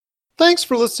Thanks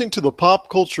for listening to the Pop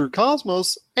Culture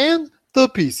Cosmos and the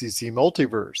PCC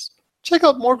Multiverse. Check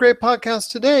out more great podcasts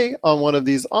today on one of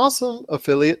these awesome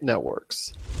affiliate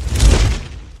networks.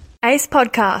 Ace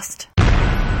Podcast.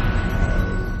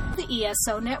 The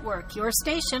ESO Network, your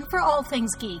station for all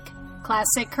things geek.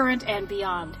 Classic, current, and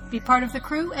beyond. Be part of the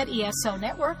crew at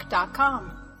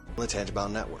ESONetwork.com. The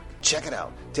Tangibound Network. Check it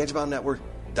out.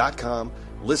 TangiboundNetwork.com.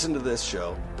 Listen to this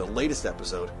show, the latest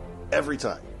episode, every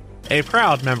time. A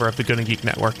proud member of the Gonna Geek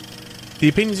Network. The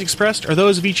opinions expressed are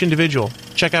those of each individual.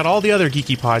 Check out all the other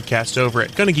geeky podcasts over at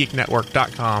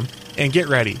GonnaGeekNetwork.com and get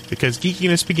ready, because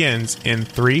geekiness begins in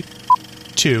 3,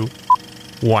 2,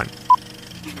 1.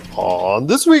 On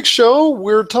this week's show,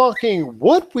 we're talking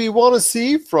what we want to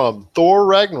see from Thor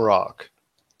Ragnarok,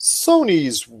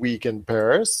 Sony's week in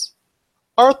Paris,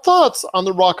 our thoughts on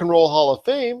the Rock and Roll Hall of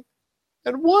Fame,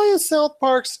 and why is South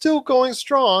Park still going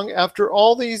strong after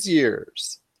all these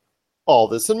years? All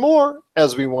this and more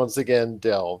as we once again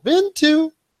delve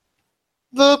into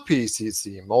the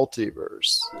PCC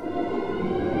Multiverse.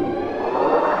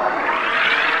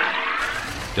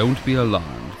 Don't be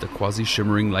alarmed. The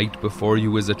quasi-shimmering light before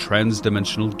you is a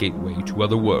trans-dimensional gateway to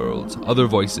other worlds, other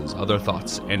voices, other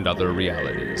thoughts, and other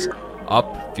realities.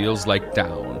 Up feels like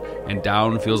down, and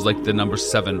down feels like the number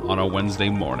 7 on a Wednesday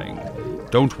morning.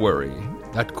 Don't worry.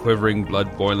 That quivering,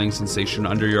 blood-boiling sensation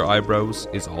under your eyebrows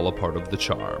is all a part of the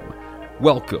charm.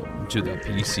 Welcome to the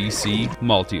PCC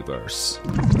Multiverse.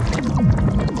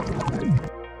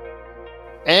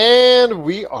 And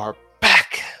we are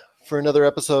back for another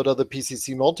episode of the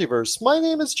PCC Multiverse. My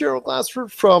name is Gerald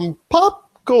Glassford from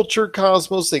Pop Culture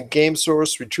Cosmos and Game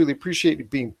Source. We truly appreciate you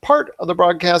being part of the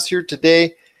broadcast here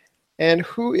today. And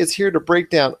who is here to break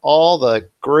down all the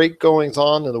great goings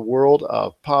on in the world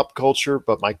of pop culture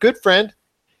but my good friend.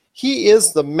 He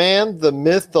is the man, the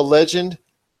myth, the legend.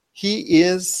 He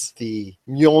is the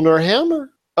Mjolnir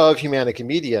Hammer of Humanica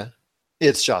Media.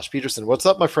 It's Josh Peterson. What's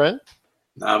up, my friend?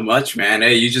 Not much, man.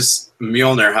 Hey, you just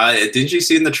Mjolnir, huh? Didn't you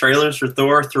see in the trailers for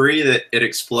Thor 3 that it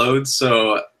explodes?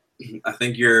 So I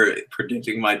think you're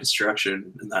predicting my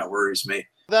destruction, and that worries me.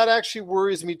 That actually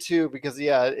worries me too, because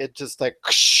it just like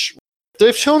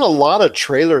they've shown a lot of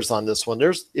trailers on this one.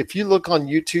 If you look on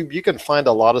YouTube, you can find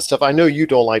a lot of stuff. I know you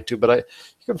don't like to, but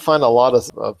you can find a lot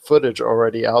of footage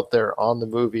already out there on the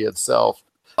movie itself.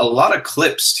 A lot of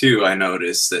clips too. I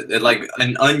noticed that like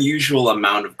an unusual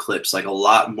amount of clips, like a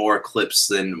lot more clips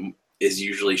than is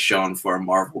usually shown for a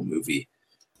Marvel movie.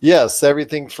 Yes,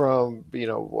 everything from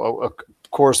of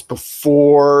course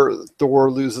before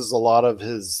Thor loses a lot of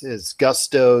his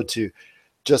gusto to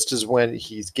just as when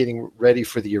he's getting ready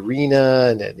for the arena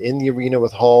and in the arena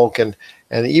with Hulk and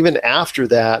even after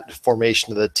that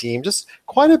formation of the team, just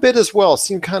quite a bit as well. It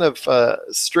seemed kind of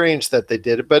strange that they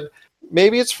did it, but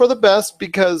maybe it's for the best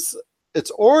because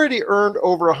it's already earned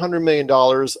over $100 million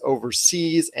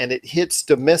overseas and it hits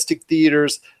domestic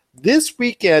theaters. This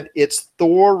weekend, it's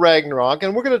Thor Ragnarok,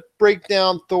 and we're going to break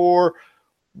down Thor,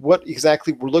 what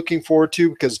exactly we're looking forward to,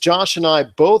 because Josh and I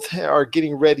both are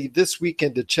getting ready this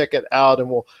weekend to check it out, and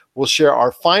we'll share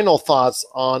our final thoughts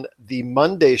on the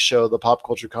Monday show, the Pop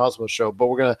Culture Cosmos show, but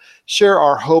we're going to share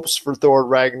our hopes for Thor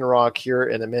Ragnarok here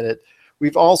in a minute.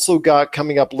 We've also got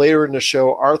coming up later in the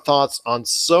show our thoughts on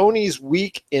Sony's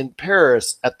week in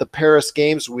Paris at the Paris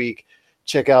Games Week.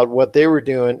 Check out what they were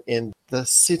doing in the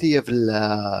City of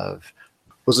Love.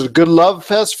 Was it a good love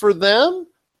fest for them?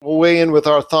 We'll weigh in with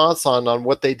our thoughts on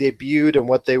what they debuted and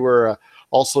what they were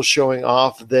also showing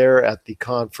off there at the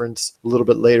conference a little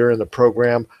bit later in the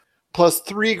program. Plus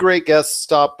 3 great guests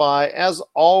stop by. As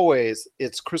always,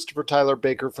 it's Christopher Tyler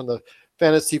Baker from the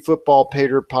Fantasy Football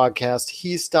Pater podcast.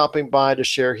 He's stopping by to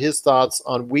share his thoughts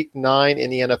on Week 9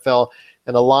 in the NFL.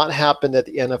 And a lot happened at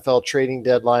the NFL trading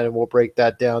deadline, and we'll break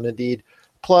that down indeed.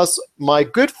 Plus, my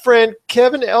good friend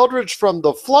Kevin Eldridge from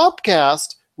the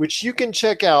Flopcast, which you can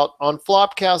check out on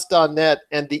flopcast.net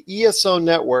and the ESO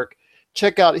Network.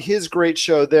 Check out his great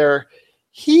show there.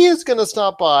 He is going to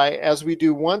stop by, as we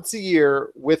do once a year,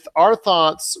 with our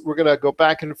thoughts. We're going to go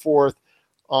back and forth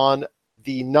on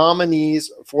the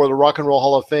nominees for the Rock and Roll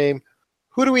Hall of Fame.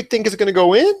 Who do we think is going to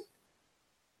go in?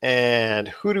 And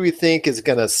who do we think is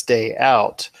going to stay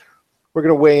out? We're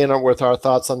going to weigh in with our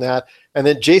thoughts on that. And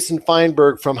then Jason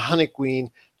Feinberg from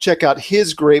Honeyqueen. Check out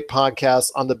his great podcast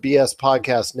on the BS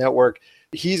Podcast Network.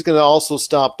 He's going to also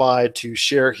stop by to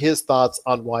share his thoughts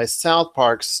on why South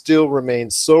Park still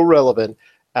remains so relevant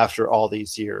after all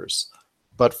these years.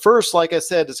 But first, like I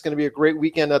said, it's going to be a great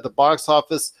weekend at the box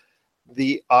office.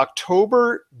 The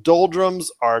October doldrums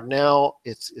are now,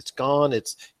 it's gone.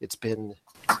 It's been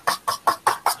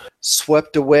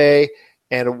swept away.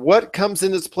 And what comes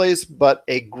in its place but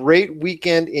a great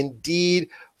weekend indeed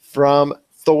from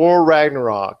Thor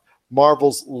Ragnarok,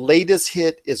 Marvel's latest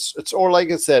hit. It's or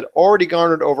like I said, already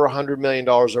garnered over $100 million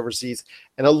overseas,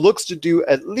 and it looks to do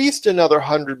at least another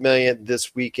 $100 million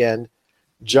this weekend.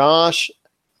 Josh,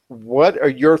 what are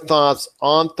your thoughts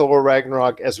on Thor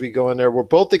Ragnarok as we go in there? We're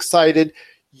both excited.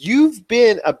 You've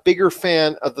been a bigger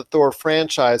fan of the Thor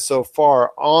franchise so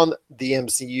far on the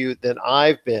MCU than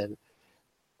I've been.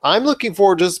 I'm looking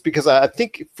forward just because I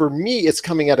think for me it's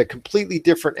coming at a completely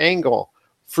different angle.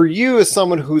 For you, as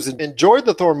someone who's enjoyed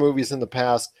the Thor movies in the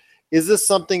past, is this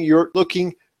something you're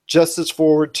looking just as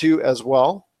forward to as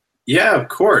well? Yeah, of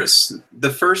course. The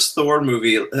first Thor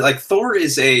movie, like Thor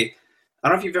is I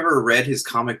don't know if you've ever read his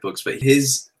comic books, but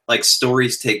his like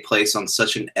stories take place on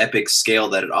such an epic scale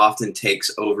that it often takes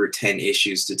over 10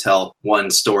 issues to tell one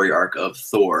story arc of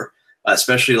Thor,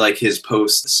 especially like his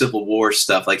post-Civil War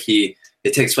stuff. Like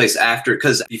it takes place after,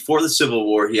 because before the Civil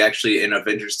War, he actually, in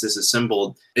Avengers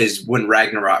Disassembled, is when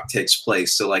Ragnarok takes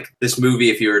place. So, like, this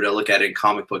movie, if you were to look at it in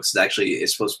comic books, it actually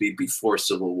is supposed to be before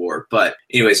Civil War. But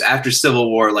anyways, after Civil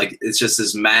War, like, it's just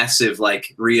this massive,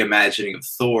 like, reimagining of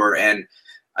Thor. And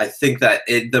I think that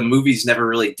the movies never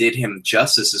really did him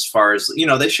justice as far as, you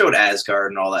know, they showed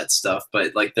Asgard and all that stuff.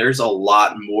 But, like, there's a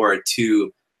lot more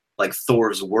to, like,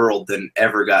 Thor's world than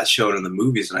ever got shown in the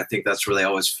movies. And I think that's where they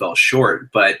always fell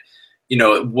short. But you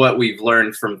know, what we've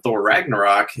learned from Thor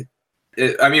Ragnarok,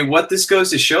 I mean, what this goes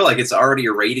to show, like, it's already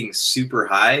rating super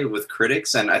high with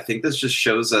critics. And I think this just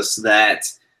shows us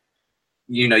that,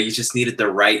 you know, you just needed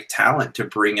the right talent to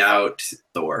bring out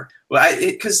Thor. Well,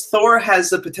 because Thor has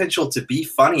the potential to be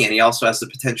funny, and he also has the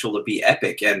potential to be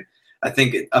epic. And I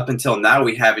think up until now,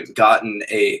 we haven't gotten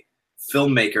a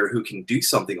filmmaker who can do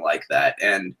something like that.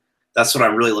 And that's what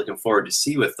I'm really looking forward to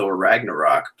see with Thor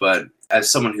Ragnarok. But as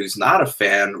someone who's not a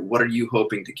fan, what are you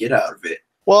hoping to get out of it?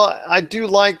 Well, I do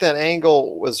like that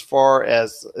angle as far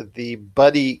as the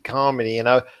buddy comedy.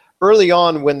 And early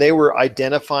on, when they were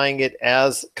identifying it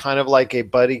as kind of like a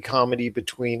buddy comedy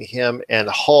between him and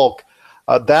Hulk,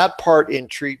 that part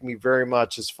intrigued me very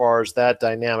much as far as that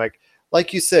dynamic.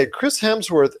 Like you said, Chris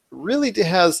Hemsworth really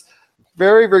has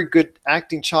very, very good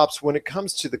acting chops when it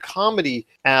comes to the comedy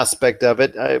aspect of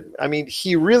it. I mean,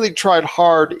 he really tried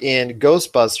hard in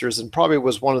Ghostbusters and probably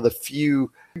was one of the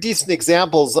few decent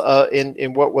examples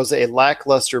in what was a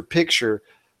lackluster picture.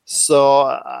 So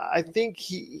I think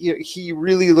he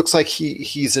really looks like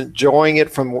he's enjoying it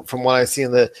from what I see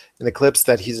in the clips,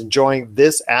 that he's enjoying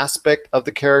this aspect of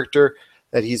the character,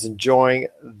 that he's enjoying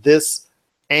this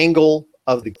angle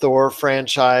of the Thor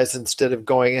franchise instead of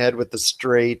going ahead with the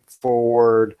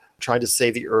straightforward trying to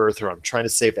save the Earth, or I'm trying to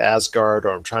save Asgard, or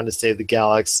I'm trying to save the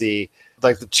galaxy,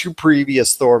 like the two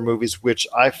previous Thor movies, which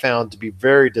I found to be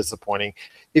very disappointing.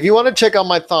 If you want to check out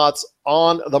my thoughts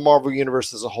on the Marvel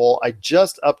Universe as a whole, I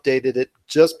just updated it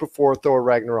just before Thor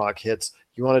Ragnarok hits.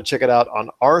 You want to check it out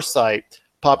on our site,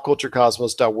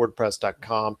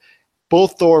 popculturecosmos.wordpress.com.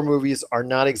 Both Thor movies are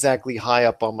not exactly high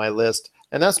up on my list.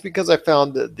 And that's because I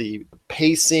found that the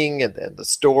pacing and the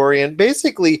story and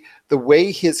basically the way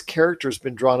his character has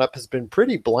been drawn up has been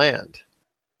pretty bland.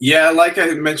 Yeah, like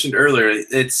I mentioned earlier,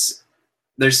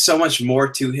 there's so much more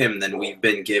to him than we've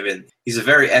been given. He's a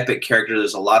very epic character.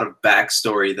 There's a lot of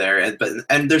backstory there,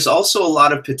 and there's also a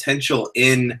lot of potential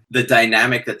in the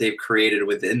dynamic that they've created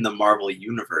within the Marvel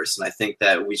universe. And I think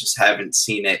that we just haven't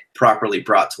seen it properly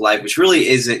brought to life, which really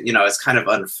isn't, you know, it's kind of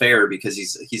unfair because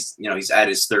he's at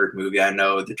his third movie. I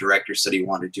know the director said he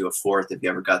wanted to do a fourth if he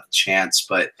ever got the chance,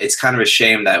 but it's kind of a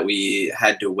shame that we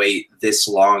had to wait this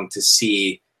long to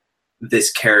see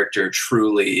this character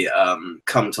truly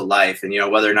come to life. And, you know,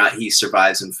 whether or not he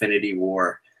survives Infinity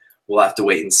War, we'll have to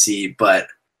wait and see. But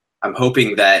I'm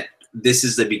hoping that this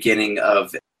is the beginning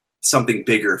of something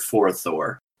bigger for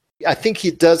Thor. I think he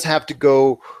does have to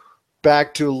go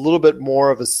back to a little bit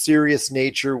more of a serious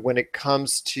nature when it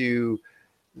comes to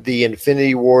the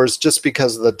Infinity Wars, just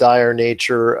because of the dire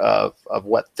nature of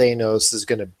what Thanos is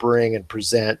going to bring and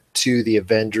present to the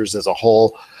Avengers as a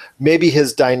whole. Maybe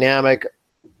his dynamic,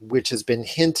 which has been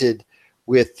hinted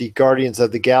with the Guardians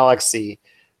of the Galaxy,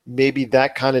 maybe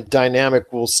that kind of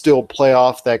dynamic will still play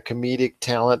off that comedic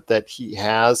talent that he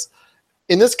has.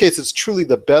 In this case, it's truly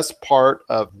the best part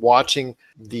of watching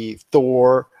the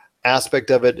Thor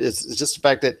aspect of it is just the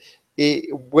fact that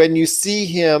when you see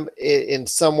him in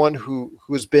someone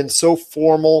who's been so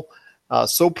formal,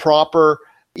 so proper,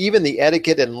 even the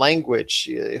etiquette and language,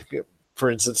 for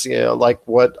instance, you know, like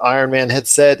what Iron Man had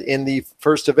said in the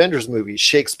first Avengers movie,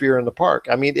 Shakespeare in the Park.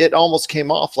 I mean, it almost came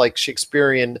off like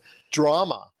Shakespearean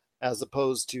drama as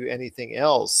opposed to anything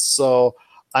else. So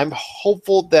I'm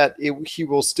hopeful that he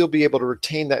will still be able to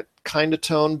retain that kind of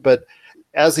tone, but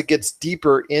as it gets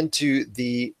deeper into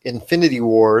the Infinity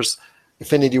Wars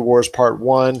Part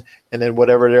 1, and then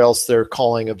whatever else they're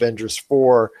calling Avengers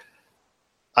 4,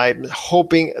 I'm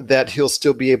hoping that he'll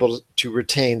still be able to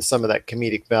retain some of that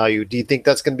comedic value. Do you think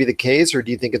that's going to be the case, or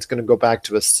do you think it's going to go back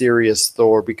to a serious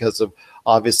Thor because of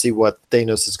obviously what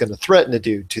Thanos is going to threaten to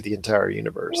do to the entire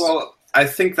universe? Well, I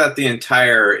think that the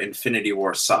entire Infinity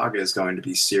War saga is going to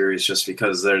be serious just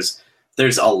because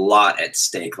there's a lot at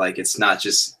stake. Like, it's not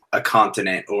just a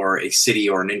continent or a city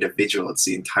or an individual. It's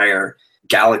the entire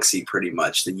galaxy, pretty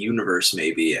much, the universe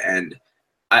maybe. And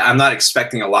I'm not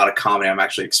expecting a lot of comedy. I'm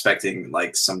actually expecting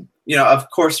like some, of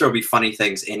course there'll be funny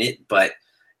things in it, but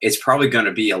it's probably going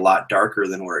to be a lot darker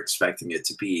than we're expecting it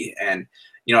to be. And,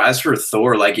 as for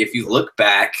Thor, like if you look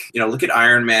back, look at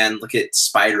Iron Man, look at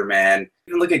Spider-Man,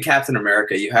 even look at Captain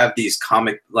America, you have these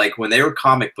like when they were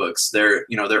comic books, their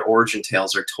origin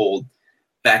tales are told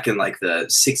back in like the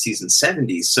 60s and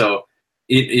 70s. So,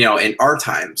 in our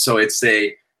time. So it's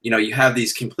you have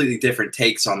these completely different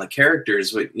takes on the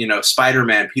characters. With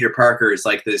Spider-Man, Peter Parker is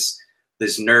like this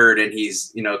nerd, and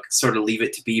he's sort of Leave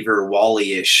It to Beaver,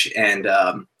 Wall-E-ish, and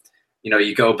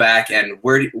you go back and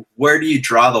where do you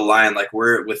draw the line? Like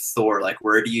where with Thor, like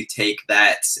where do you take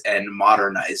that and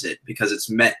modernize it, because it's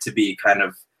meant to be kind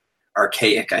of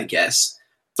archaic, I guess.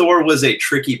 Thor was a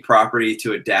tricky property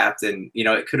to adapt, and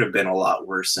it could have been a lot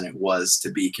worse than it was, to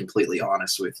be completely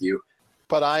honest with you.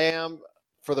 But I am,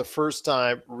 for the first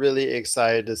time, really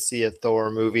excited to see a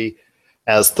Thor movie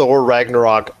as Thor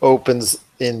Ragnarok opens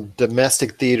in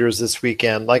domestic theaters this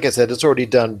weekend. Like I said, it's already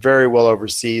done very well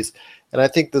overseas, and I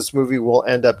think this movie will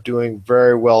end up doing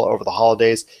very well over the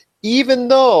holidays, even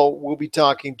though we'll be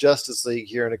talking Justice League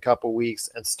here in a couple weeks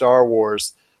and Star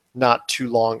Wars not too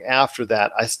long after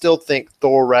that. I still think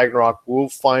Thor Ragnarok will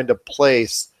find a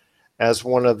place as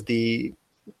one of the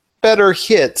better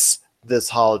hits this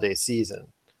holiday season.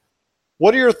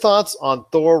 What are your thoughts on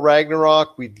Thor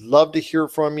Ragnarok? We'd love to hear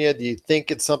from you. Do you think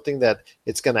it's something that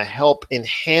it's going to help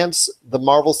enhance the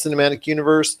Marvel Cinematic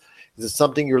Universe? Is it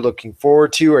something you're looking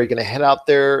forward to? Are you going to head out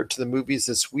there to the movies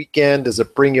this weekend? Does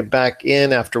it bring you back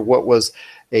in after what was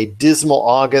a dismal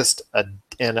August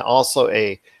and also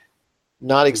a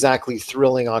not exactly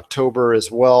thrilling October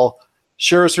as well?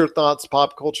 Share us your thoughts,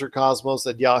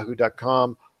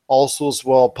 popculturecosmos@yahoo.com. Also as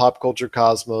well, Pop Culture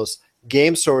Cosmos,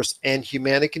 Game Source, and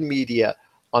Humanican Media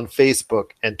on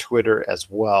Facebook and Twitter as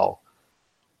well.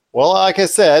 Well, like I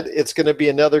said, it's going to be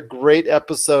another great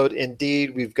episode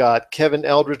indeed. We've got Kevin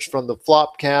Eldridge from the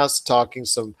Flopcast talking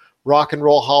some Rock and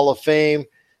Roll Hall of Fame.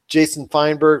 Jason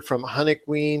Feinberg from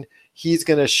Hunnikween. He's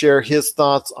going to share his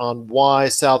thoughts on why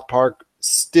South Park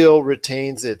still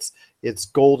retains its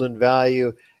golden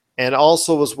value. And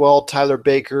also as well, Tyler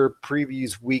Baker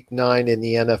previews Week 9 in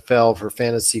the NFL for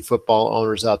fantasy football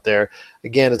owners out there.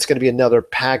 Again, it's going to be another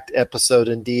packed episode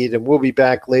indeed, and we'll be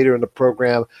back later in the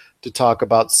program to talk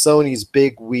about Sony's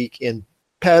big week in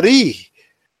Paris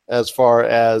as far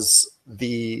as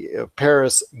the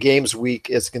Paris Games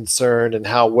Week is concerned and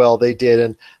how well they did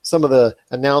and some of the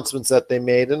announcements that they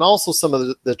made and also some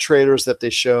of the trailers that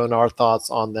they show and our thoughts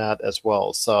on that as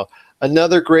well. So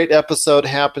another great episode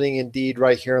happening indeed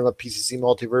right here on the PCC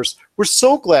Multiverse. We're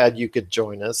so glad you could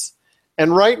join us.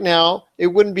 And right now, it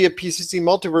wouldn't be a PCC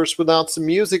Multiverse without some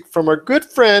music from our good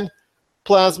friend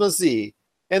Plasma Z.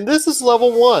 And this is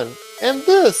Level 1, and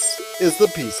this is the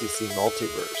PCC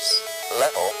Multiverse.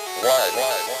 Level 1.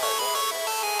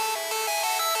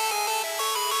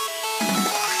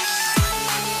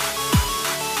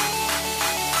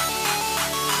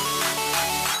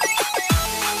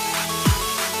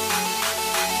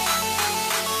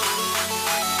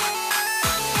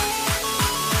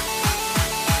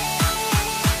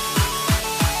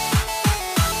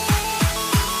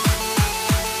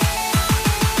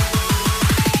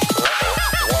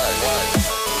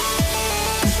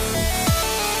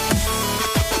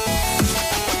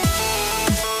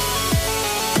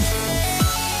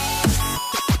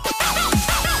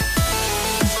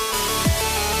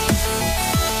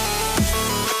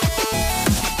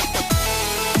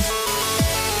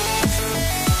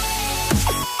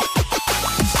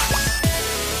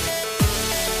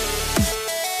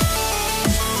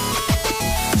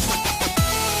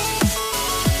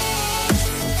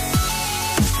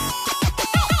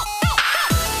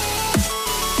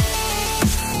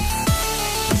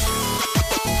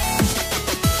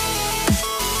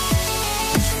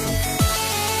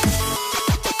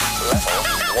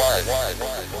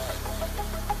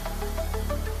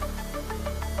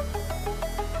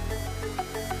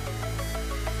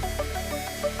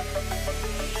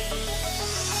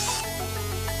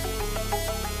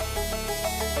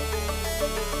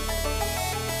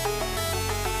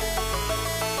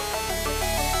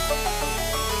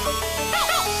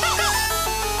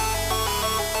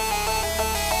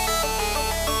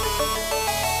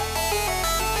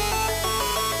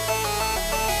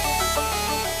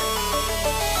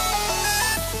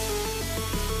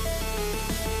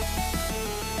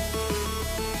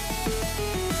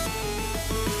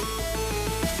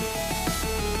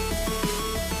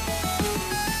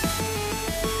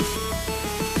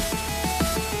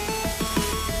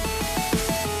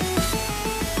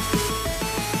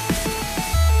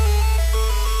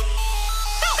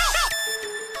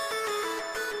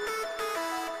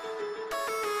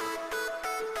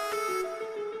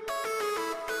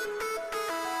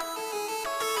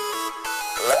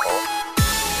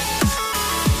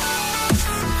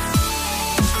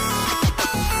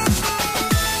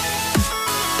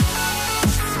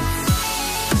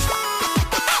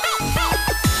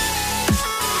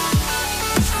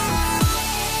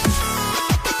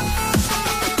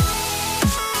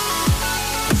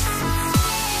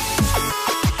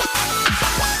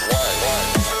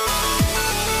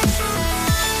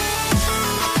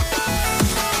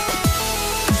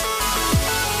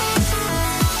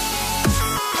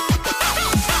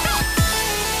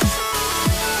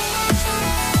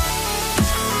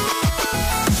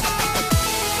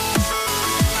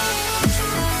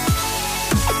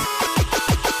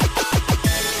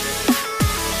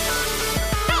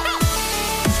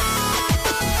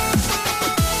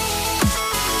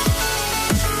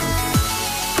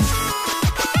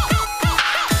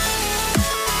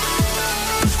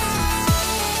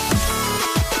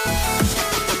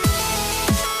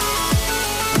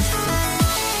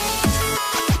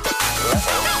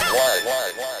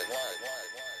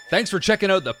 Thanks for checking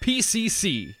out the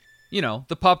PCC. You know,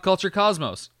 the Pop Culture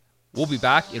Cosmos. We'll be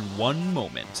back in one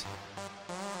moment.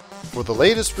 For the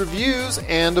latest reviews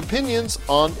and opinions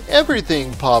on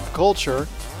everything pop culture,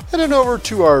 head on over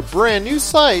to our brand new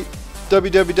site,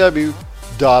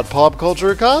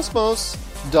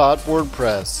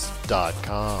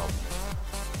 www.popculturecosmos.wordpress.com.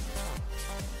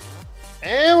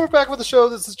 And we're back with the show.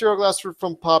 This is Gerald Glassford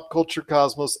from Pop Culture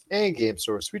Cosmos and Game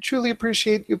Source. We truly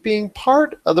appreciate you being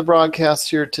part of the broadcast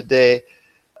here today.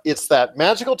 It's that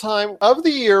magical time of the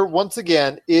year. Once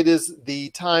again, it is the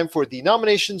time for the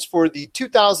nominations for the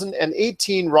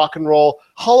 2018 Rock and Roll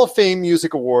Hall of Fame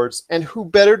Music Awards. And who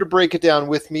better to break it down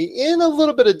with me in a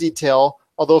little bit of detail?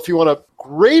 Although if you want a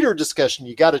greater discussion,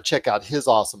 you got to check out his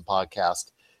awesome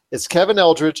podcast. It's Kevin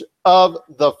Eldridge of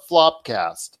the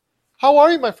Flopcast. How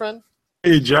are you, my friend?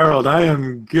 Hey, Gerald, I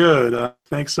am good.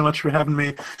 Thanks so much for having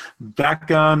me back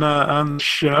on the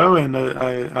show, and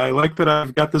I like that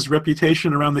I've got this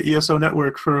reputation around the ESO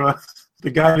network for the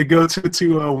guy to go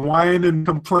to whine and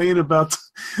complain about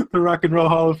the Rock and Roll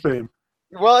Hall of Fame.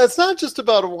 Well, it's not just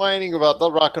about whining about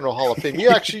the Rock and Roll Hall of Fame.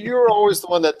 You're always the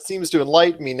one that seems to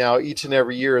enlighten me now each and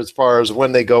every year as far as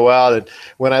when they go out. And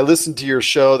when I listen to your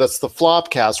show, that's the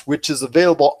Flopcast, which is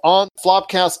available on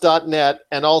flopcast.net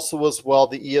and also as well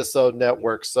the ESO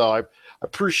network. So I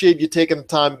appreciate you taking the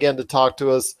time again to talk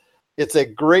to us. It's a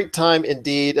great time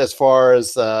indeed as far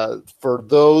as for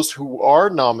those who are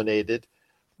nominated.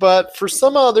 But for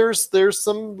some others, there's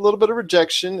some little bit of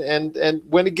rejection. And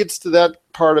when it gets to that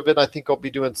part of it, I think I'll be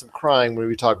doing some crying when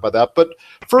we talk about that. But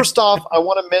first off, I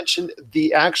want to mention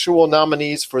the actual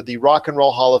nominees for the Rock and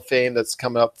Roll Hall of Fame that's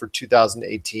coming up for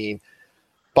 2018.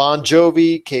 Bon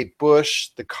Jovi, Kate Bush,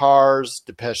 The Cars,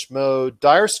 Depeche Mode,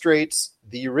 Dire Straits,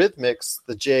 The Eurythmics,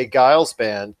 The Jay Giles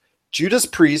Band, Judas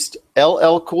Priest,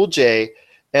 LL Cool J,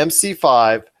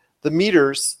 MC5, The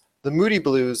Meters, The Moody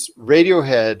Blues,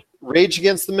 Radiohead, Rage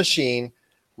Against the Machine,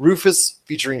 Rufus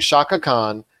featuring Shaka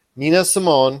Khan, Nina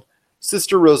Simone,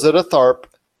 Sister Rosetta Tharpe,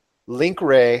 Link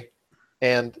Ray,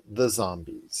 and The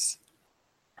Zombies.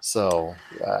 So,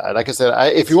 like I said,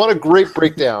 if you want a great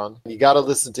breakdown, you got to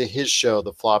listen to his show,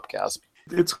 The Flopcast.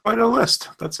 It's quite a list.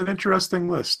 That's an interesting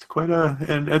list.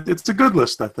 And it's a good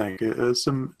list, I think.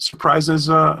 Some surprises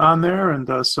on there,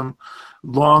 and some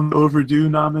long overdue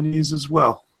nominees as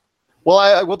well. Well,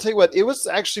 I will tell you what, it was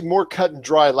actually more cut and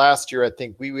dry last year. I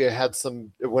think we had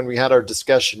some, when we had our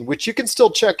discussion, which you can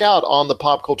still check out on the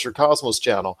Pop Culture Cosmos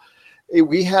channel.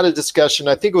 We had a discussion.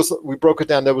 I think we broke it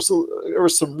down. There were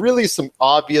some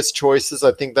obvious choices,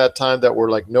 I think, that time that were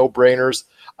like no-brainers.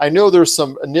 I know there's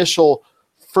some initial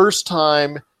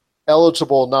first-time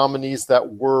eligible nominees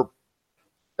that were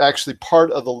actually part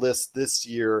of the list this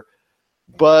year.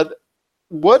 But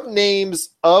what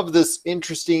names of this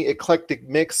interesting eclectic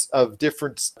mix of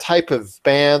different type of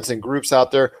bands and groups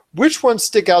out there, which ones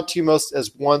stick out to you most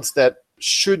as ones that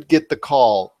should get the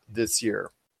call this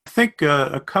year? I think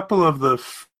a couple of the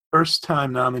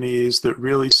first-time nominees that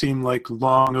really seem like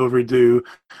long overdue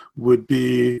would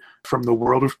be from the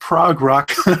world of prog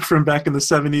rock from back in the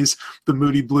 70s. The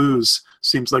Moody Blues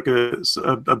seems like a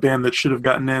band that should have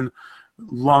gotten in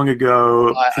long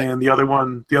ago, and the other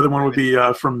one would be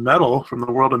from the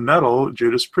world of metal,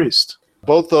 Judas Priest.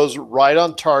 Both those right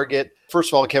on target. First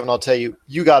of all, Kevin, I'll tell you,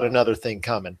 you got another thing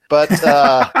coming. But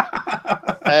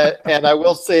and I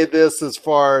will say this, as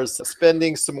far as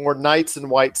spending some more nights in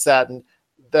white satin,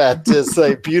 that is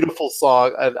a beautiful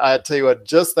song. And I tell you what,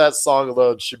 just that song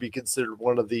alone should be considered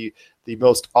one of the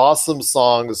most awesome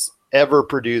songs ever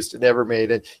produced and ever made.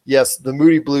 And yes, the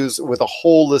Moody Blues with a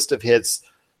whole list of hits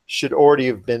should already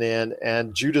have been in,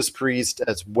 and Judas Priest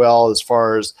as well, as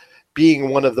far as being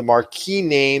one of the marquee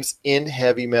names in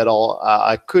heavy metal.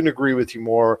 I couldn't agree with you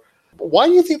more. Why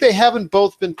do you think they haven't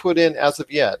both been put in as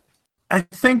of yet? I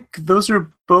think those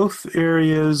are both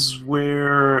areas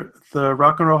where the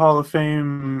Rock and Roll Hall of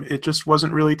Fame, it just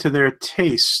wasn't really to their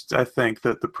taste. I think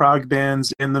that the prog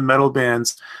bands and the metal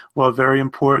bands, while very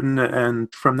important and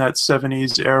from that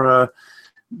 70s era,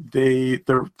 the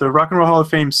Rock and Roll Hall of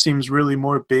Fame seems really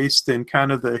more based in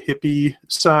kind of the hippie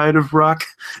side of rock,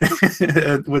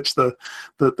 which the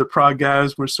prog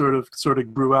guys were sort of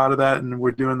grew out of that and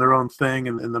were doing their own thing,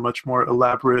 and the much more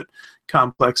elaborate,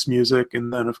 complex music.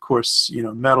 And then, of course,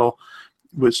 metal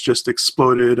was just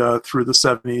exploded through the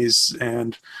 70s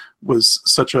and was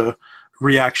such a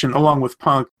reaction, along with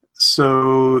punk.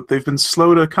 So they've been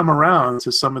slow to come around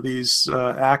to some of these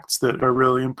acts that are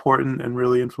really important and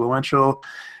really influential.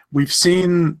 We've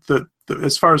seen that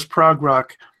as far as prog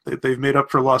rock, they've made up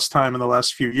for lost time in the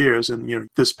last few years. And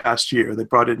this past year, they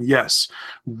brought in Yes,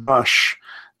 Rush,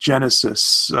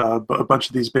 Genesis. A bunch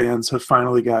of these bands have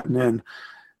finally gotten in.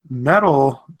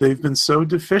 Metal, they've been so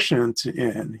deficient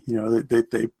in.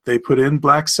 They put in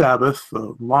Black Sabbath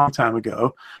a long time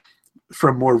ago.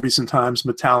 From more recent times,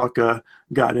 Metallica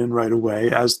got in right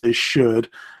away, as they should.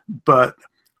 But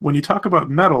when you talk about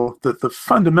metal, the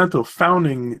fundamental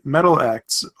founding metal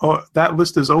acts, that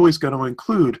list is always going to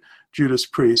include Judas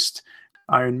Priest,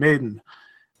 Iron Maiden,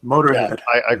 Motorhead.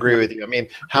 Yeah, I agree with you. I mean,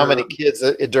 how many kids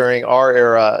during our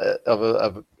era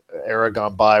of era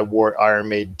gone by wore Iron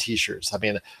Maiden T-shirts? I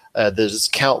mean, there's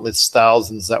countless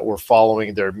thousands that were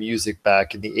following their music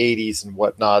back in the 80s and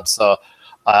whatnot. So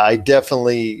I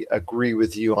definitely agree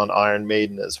with you on Iron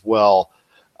Maiden as well.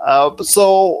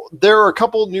 So there are a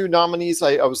couple new nominees.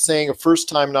 I was saying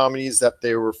first-time nominees that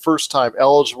they were first-time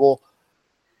eligible.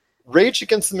 Rage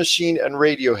Against the Machine and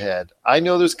Radiohead. I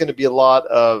know there's going to be a lot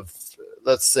of,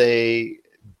 let's say,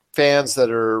 fans that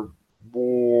are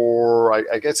more,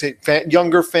 I guess,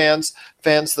 younger fans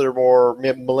that are more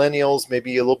millennials,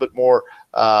 maybe a little bit more,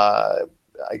 I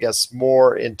guess,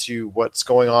 more into what's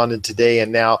going on in today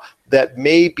and now, that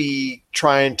may be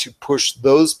trying to push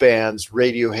those bands,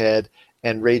 Radiohead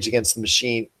and Rage Against the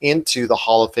Machine, into the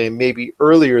Hall of Fame maybe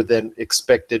earlier than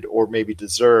expected or maybe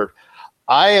deserved.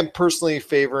 I am personally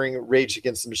favoring Rage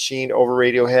Against the Machine over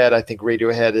Radiohead. I think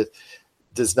Radiohead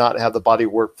does not have the body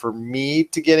of work for me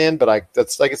to get in, but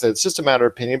that's, like I said, it's just a matter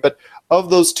of opinion. But of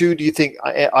those two, do you think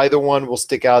either one will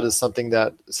stick out as something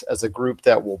that, as a group,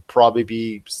 that will probably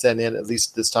be sent in at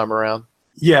least this time around?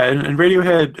 Yeah, and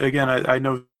Radiohead, again, I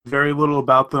know very little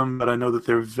about them, but I know that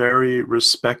they're very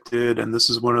respected, and this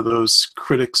is one of those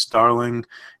critics' darling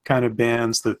kind of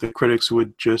bands that the critics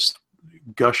would just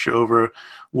gush over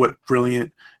what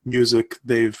brilliant music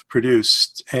they've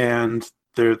produced. And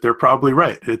they're probably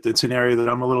right. It's an area that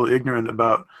I'm a little ignorant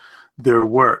about their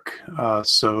work.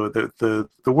 So the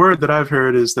word that I've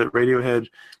heard is that Radiohead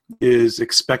is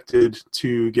expected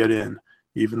to get in,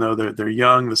 even though they're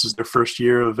young. This is their first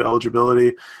year of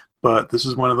eligibility, but this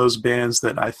is one of those bands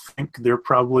that I think they're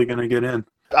probably going to get in.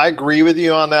 I agree with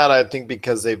you on that. I think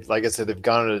because they've, like I said, they've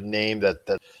gone a name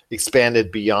that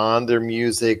expanded beyond their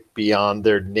music, beyond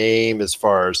their name, as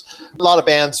far as a lot of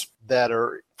bands that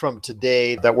are from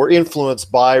today that were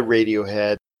influenced by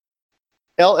Radiohead.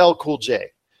 LL Cool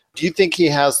J, do you think he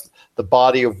has the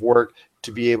body of work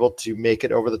to be able to make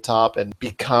it over the top and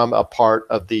become a part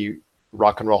of the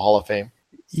Rock and Roll Hall of Fame?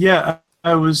 Yeah,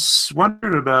 I was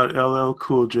wondering about LL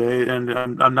Cool J, and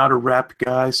I'm not a rap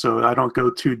guy, so I don't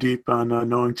go too deep on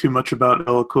knowing too much about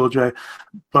LL Cool J.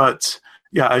 But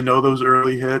yeah, I know those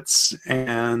early hits,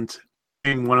 and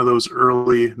being one of those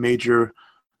early major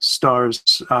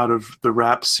stars out of the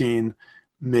rap scene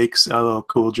makes LL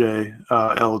Cool J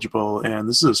eligible, and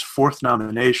this is his fourth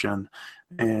nomination,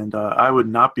 and I would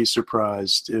not be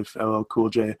surprised if LL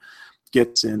Cool J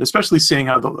gets in, especially seeing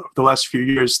how the last few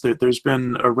years there's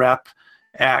been a rap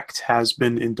act has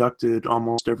been inducted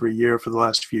almost every year for the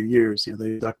last few years. They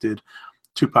inducted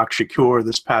Tupac Shakur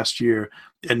this past year,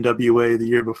 NWA the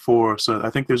year before, so I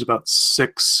think there's about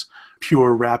 6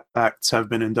 pure rap acts have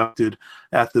been inducted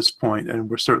at this point, and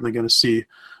we're certainly going to see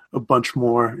a bunch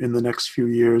more in the next few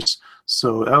years.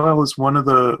 So LL is one of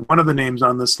the names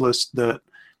on this list that,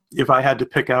 if I had to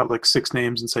pick out like 6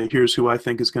 names and say here's who I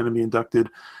think is going to be inducted,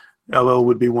 LL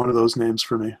would be one of those names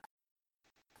for me.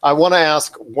 I want to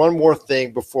ask one more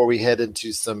thing before we head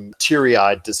into some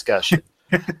teary-eyed discussion.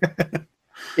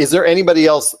 Is there anybody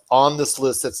else on this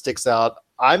list that sticks out?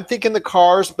 I'm thinking the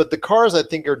Cars, but the Cars I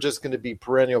think are just going to be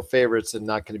perennial favorites and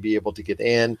not going to be able to get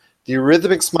in. The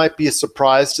Eurythmics might be a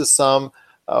surprise to some,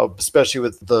 especially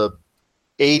with the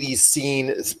 80s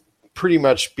scene pretty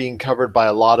much being covered by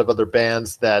a lot of other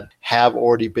bands that have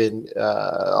already been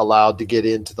allowed to get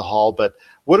into the Hall. But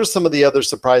what are some of the other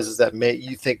surprises that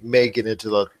you think may get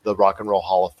into the Rock and Roll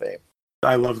Hall of Fame?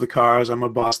 I love the Cars. I'm a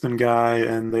Boston guy,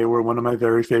 and they were one of my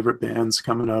very favorite bands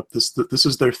coming up. This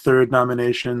is their 3rd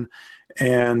nomination,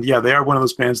 and yeah, they are one of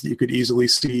those bands that you could easily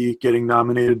see getting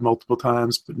nominated multiple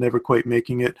times but never quite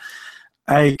making it.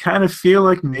 I kind of feel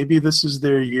like maybe this is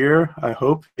their year. I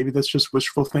hope. Maybe that's just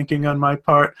wishful thinking on my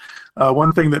part.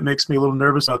 One thing that makes me a little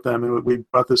nervous about them, and we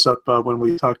brought this up when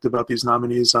we talked about these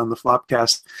nominees on the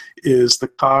Flopcast, is the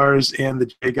Cars and the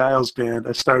Jay Giles Band.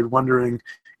 I started wondering,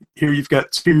 here you've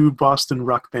got 2 Boston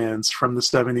rock bands from the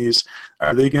 70s.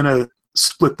 Are they going to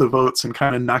split the votes and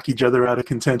kind of knock each other out of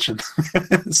contention?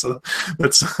 So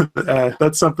that's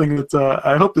something that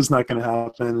I hope is not going to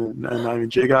happen. And I mean,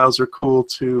 Jay Giles are cool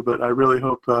too, but I really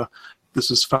hope this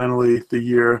is finally the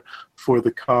year for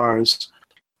the Cars.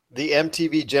 The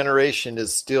MTV generation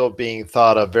is still being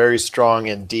thought of very strong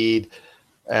indeed.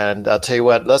 And I'll tell you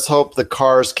what, let's hope the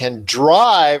Cars can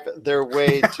drive their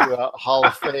way to a Hall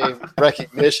of Fame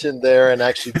recognition there and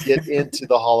actually get into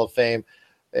the Hall of Fame.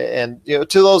 And to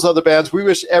those other bands, we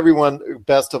wish everyone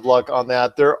best of luck on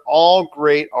that. They're all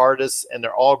great artists and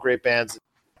they're all great bands.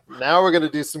 Now we're going to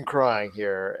do some crying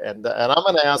here. And I'm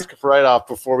going to ask right off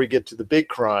before we get to the big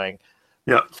crying.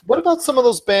 Yeah. What about some of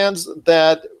those bands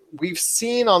that we've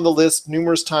seen on the list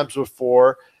numerous times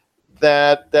before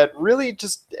that really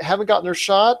just haven't gotten their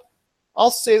shot? I'll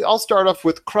start off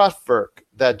with Kraftwerk,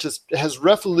 that just has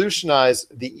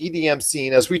revolutionized the EDM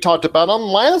scene, as we talked about on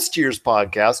last year's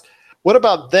podcast. What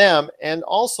about them and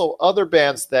also other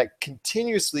bands that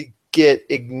continuously get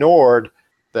ignored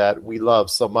that we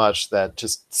love so much that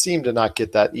just seem to not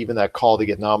get that call to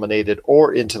get nominated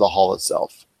or into the hall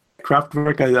itself?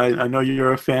 Kraftwerk, I know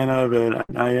you're a fan of it.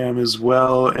 I am as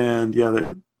well. And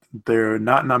yeah, they're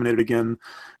not nominated again.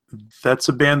 That's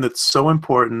a band that's so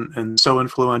important and so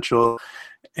influential.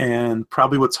 And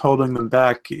probably what's holding them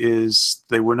back is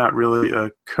they were not really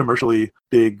a commercially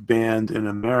big band in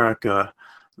America.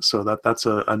 So that's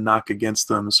a knock against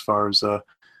them as far as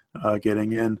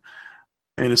getting in.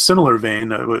 In a similar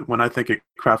vein, when I think of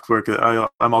Kraftwerk,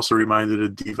 I'm also reminded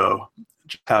of Devo,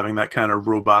 just having that kind of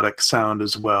robotic sound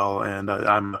as well. And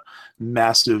I'm a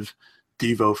massive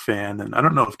Devo fan. And I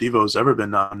don't know if Devo's ever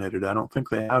been nominated. I don't think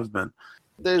they have been.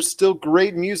 There's still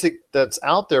great music that's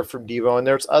out there from Devo, and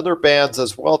there's other bands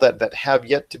as well that have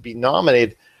yet to be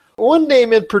nominated. One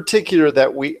name in particular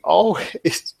that we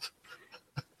always...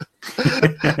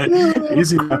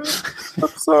 Easy enough. I'm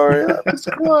sorry. I'm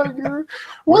just crying here.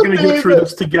 We're going to get through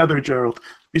this together, Gerald.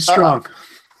 Be strong.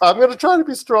 I'm going to try to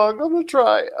be strong. I'm going to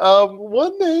try.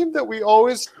 One name that we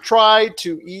always try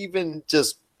to even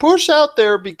just push out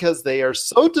there because they are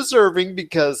so deserving,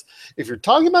 because if you're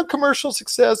talking about commercial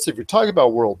success, if you're talking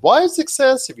about worldwide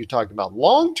success, if you're talking about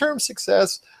long-term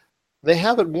success, they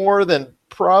have it more than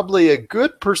probably a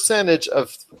good percentage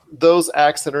of those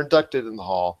acts that are inducted in the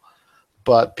hall.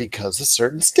 But because of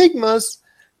certain stigmas,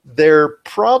 they're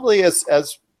probably, as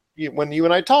when you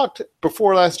and I talked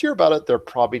before last year about it, they're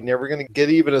probably never going to get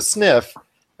even a sniff,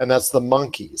 and that's the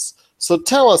Monkees. So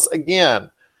tell us again,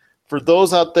 for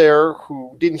those out there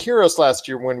who didn't hear us last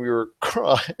year when we were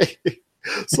crying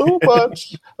so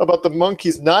much about the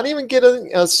Monkees not even getting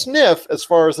a sniff as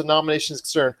far as the nomination is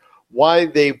concerned, why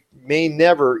they may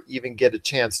never even get a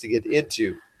chance to get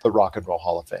into the Rock and Roll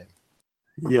Hall of Fame.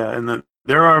 Yeah, and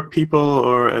there are people,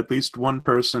 or at least one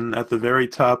person at the very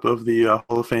top of the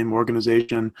Hall of Fame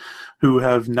organization, who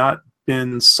have not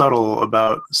been subtle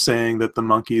about saying that the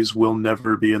Monkees will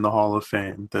never be in the Hall of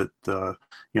Fame. That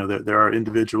there are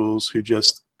individuals who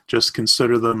just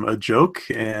consider them a joke,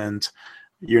 and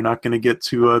you're not going to get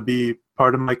to be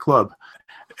part of my club.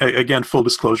 Again, full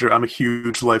disclosure, I'm a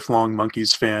huge lifelong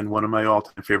Monkees fan, one of my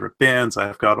all-time favorite bands.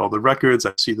 I've got all the records.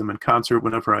 I see them in concert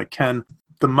whenever I can.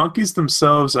 The Monkees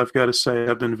themselves, I've got to say,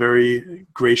 have been very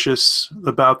gracious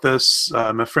about this.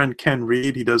 My friend Ken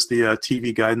Reed, he does the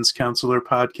TV Guidance Counselor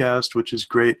podcast, which is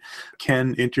great.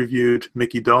 Ken interviewed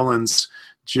Mickey Dolenz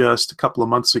just a couple of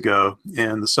months ago,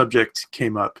 and the subject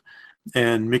came up.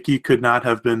 And Mickey could not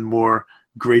have been more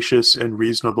gracious and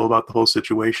reasonable about the whole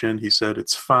situation. He said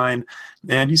it's fine.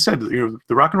 And he said, the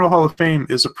Rock and Roll Hall of Fame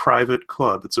is a private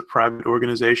club. It's a private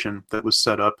organization that was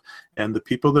set up, and the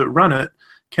people that run it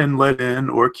can let in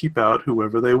or keep out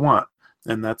whoever they want,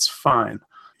 and that's fine.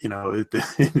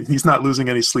 He's not losing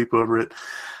any sleep over it.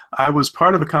 I was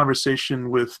part of a conversation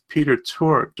with Peter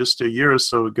Tork just a year or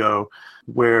so ago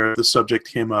where the subject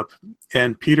came up,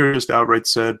 and Peter just outright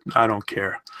said, I don't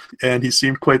care. And he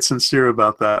seemed quite sincere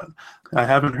about that. I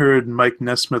haven't heard Mike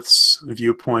Nesmith's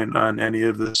viewpoint on any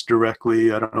of this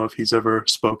directly. I don't know if he's ever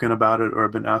spoken about it or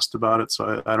been asked about it,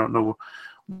 so I don't know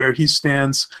where he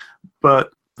stands.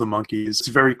 But the Monkees, it's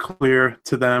very clear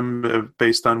to them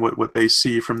based on what they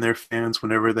see from their fans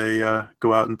whenever they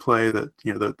go out and play that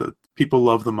the people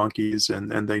love the Monkees,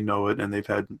 and they know it, and they've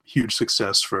had huge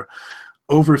success for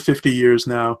over 50 years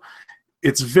now.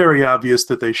 It's very obvious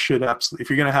that they should absolutely, if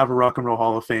you're going to have a Rock and Roll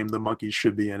Hall of Fame, the Monkees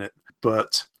should be in it.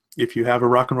 But if you have a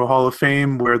Rock and Roll Hall of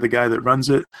Fame where the guy that runs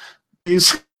it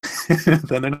is,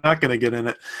 then they're not going to get in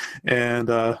it, and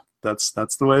that's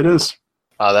the way it is.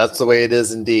 That's the way it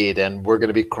is indeed, and we're going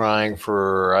to be crying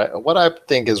for what I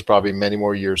think is probably many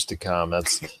more years to come.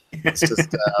 It's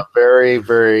just a very,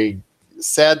 very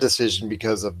sad decision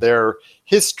because of their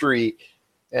history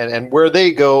and where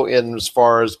they go in as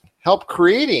far as help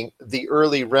creating the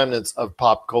early remnants of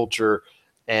pop culture,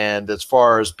 and as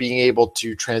far as being able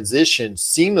to transition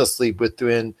seamlessly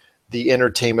within the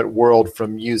entertainment world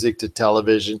from music to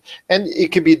television. And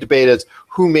it can be debated as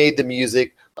who made the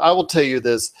music. I will tell you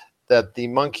this, that the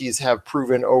Monkees have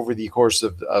proven over the course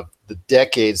of the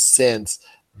decades since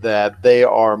that they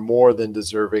are more than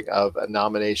deserving of a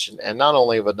nomination, and not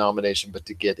only of a nomination, but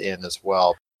to get in as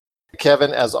well.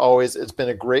 Kevin, as always, it's been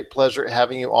a great pleasure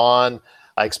having you on.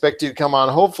 I expect you to come on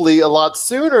hopefully a lot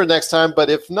sooner next time, but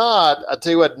if not, I'll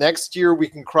tell you what, next year we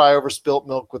can cry over spilt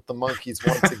milk with the Monkees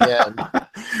once again.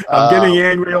 I'm getting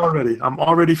angry already. I'm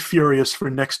already furious for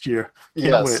next year.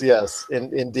 Yes,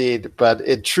 indeed. But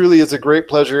it truly is a great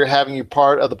pleasure having you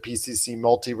part of the PCC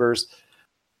multiverse.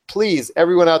 Please,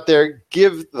 everyone out there,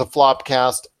 give the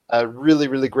Flopcast a really,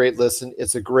 really great listen.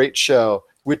 It's a great show,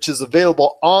 which is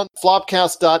available on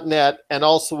flopcast.net and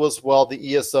also as well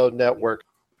the ESO network.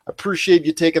 Appreciate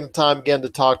you taking the time again to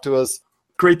talk to us.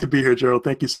 Great to be here, Gerald.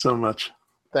 Thank you so much.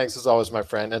 Thanks as always, my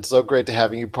friend. And so great to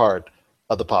having you part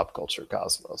of the pop culture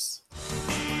cosmos.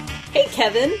 Hey,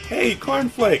 Kevin. Hey,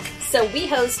 Cornflake. So we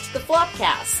host the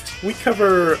Flopcast. We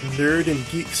cover nerd and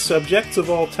geek subjects of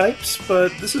all types,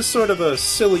 but this is sort of a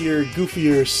sillier,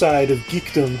 goofier side of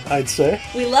geekdom, I'd say.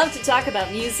 We love to talk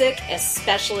about music,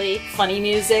 especially funny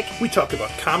music. We talk about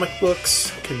comic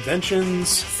books, conventions,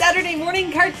 Saturday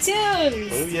morning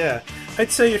cartoons. Oh yeah.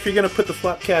 I'd say if you're going to put the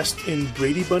Flopcast in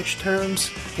Brady Bunch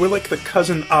terms, we're like the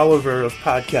cousin Oliver of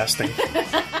podcasting.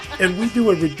 And we do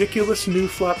a ridiculous new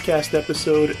Flopcast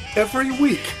episode every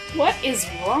week. What is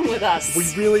wrong with us? We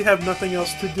really have nothing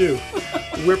else to do.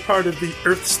 We're part of the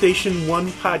Earth Station 1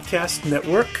 podcast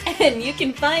network. And you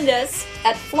can find us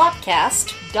at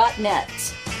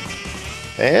flopcast.net.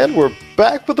 And we're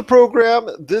back with the program.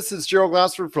 This is Gerald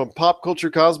Glassford from Pop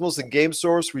Culture Cosmos and Game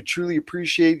Source. We truly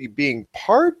appreciate you being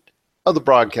part of the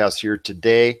broadcast here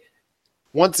today.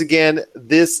 Once again,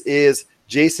 this is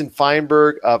Jason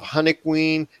Feinberg of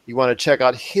Hunnikween. You want to check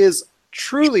out his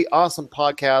truly awesome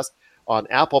podcast on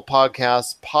Apple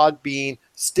Podcasts, Podbean,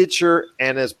 Stitcher,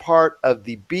 and as part of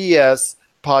the BS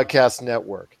Podcast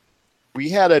Network. We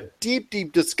had a deep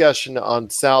discussion on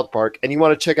South Park, and you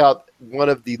want to check out one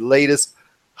of the latest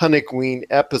Hunnikween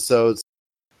episodes.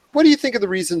 What do you think of the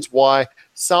reasons why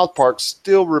South Park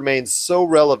still remains so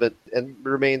relevant and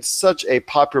remains such a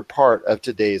popular part of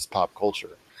today's pop culture?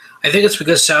 I think it's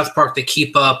because South Park, they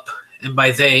keep up, and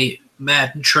by they,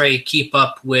 Matt and Trey, keep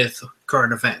up with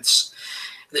current events.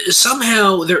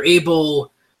 Somehow they're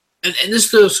able, and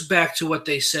this goes back to what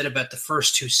they said about the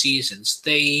first two seasons,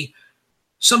 they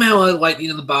somehow had lightning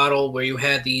in the bottle where you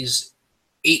had these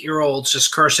 8-year-olds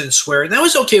just cursing and swearing. That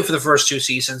was okay for the first two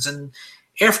seasons, and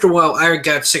after a while, I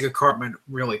got sick of Cartman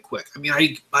really quick. I mean,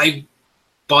 I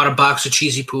bought a box of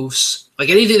Cheesy Poofs. Like,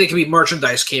 anything that could be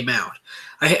merchandise came out.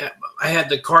 I had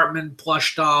the Cartman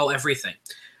plush doll, everything.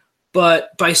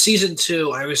 But by season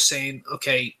 2, I was saying,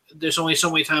 okay, there's only so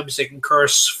many times they can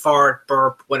curse, fart,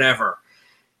 burp, whatever.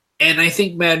 And I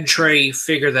think Matt and Trey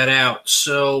figured that out.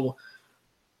 So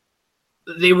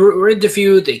they were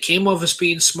interviewed. They came off as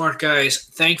being smart guys.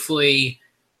 Thankfully,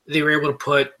 they were able to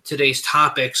put today's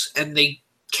topics, and they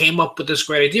came up with this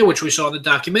great idea, which we saw in the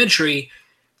documentary.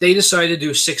 They decided to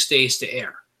do 6 days to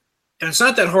air. And it's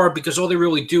not that hard because all they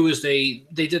really do is they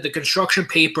did the construction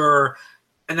paper,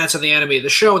 and that's how they animated the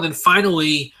show. And then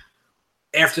finally,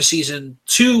 after season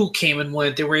 2 came and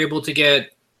went, they were able to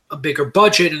get a bigger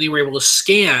budget, and they were able to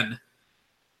scan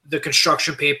the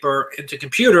construction paper into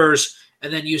computers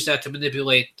and then use that to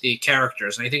manipulate the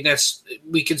characters. And I think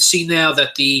we can see now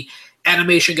that the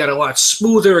animation got a lot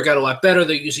smoother, got a lot better.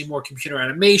 They're using more computer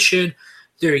animation.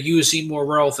 They're using more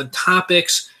relevant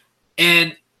topics.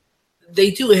 And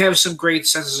they do have some great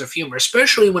senses of humor,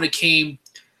 especially when it came.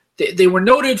 They were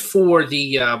noted for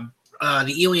the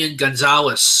Elian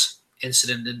Gonzalez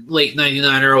incident in late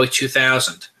 '99, early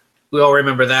 2000. We all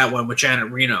remember that one with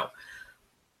Janet Reno.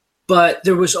 But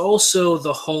there was also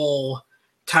the whole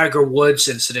Tiger Woods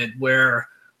incident where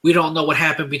we don't know what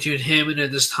happened between him and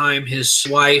at this time his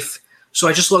wife. So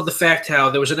I just love the fact how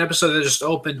there was an episode that just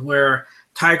opened where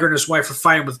Tiger and his wife are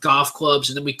fighting with golf clubs,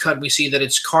 and then we cut and we see that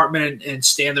it's Cartman and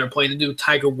Stan there playing the new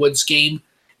Tiger Woods game.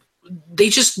 They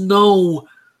just know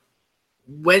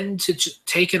when to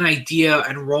take an idea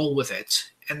and roll with it.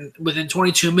 And within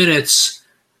 22 minutes,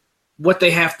 what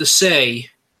they have to say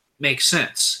makes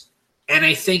sense. And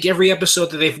I think every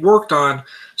episode that they've worked on,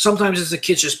 sometimes it's the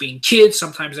kids just being kids,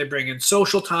 sometimes they bring in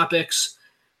social topics,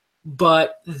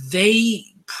 but they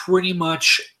pretty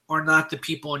much are not the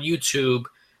people on YouTube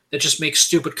that just make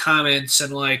stupid comments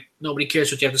and like nobody cares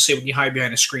what you have to say when you hide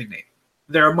behind a screen name.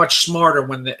 They're much smarter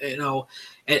when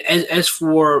as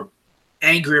for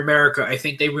Angry America, I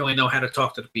think they really know how to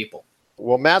talk to the people.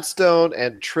 Well, Matt Stone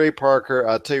and Trey Parker,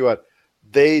 I'll tell you what,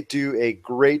 They do a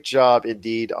great job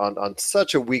indeed on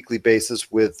such a weekly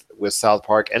basis with South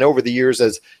Park. And over the years,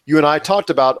 as you and I talked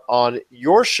about on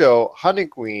your show, Hunting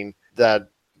Queen, that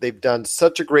they've done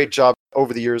such a great job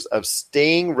over the years of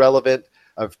staying relevant,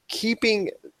 of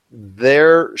keeping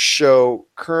their show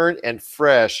current and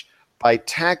fresh by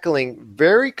tackling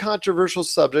very controversial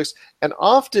subjects and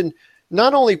often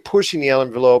not only pushing the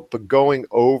envelope, but going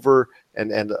over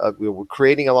and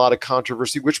creating a lot of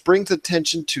controversy, which brings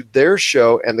attention to their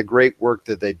show and the great work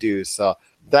that they do. So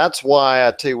that's why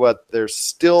I tell you what, they're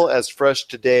still as fresh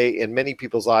today in many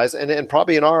people's eyes and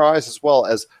probably in our eyes as well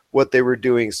as what they were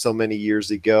doing so many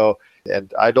years ago.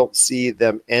 And I don't see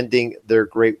them ending their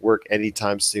great work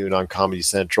anytime soon on Comedy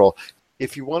Central.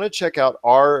 If you want to check out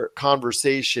our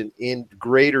conversation in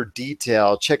greater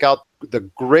detail, check out the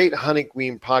great Hunting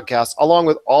Queen podcast, along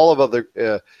with all of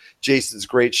other Jason's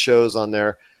great shows on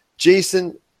there.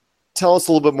 Jason, tell us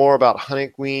a little bit more about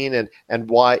Hunting Queen and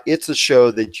why it's a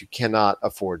show that you cannot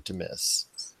afford to miss.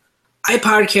 I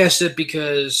podcast it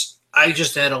because I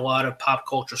just had a lot of pop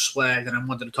culture swag and I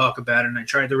wanted to talk about it, and I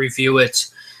tried to review it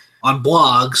on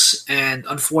blogs, and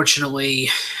unfortunately,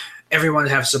 everyone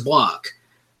has a blog.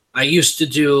 I used to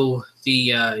do the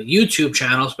YouTube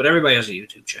channels, but everybody has a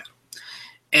YouTube channel.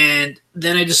 And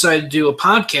then I decided to do a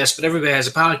podcast, but everybody has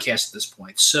a podcast at this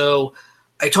point. So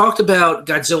I talked about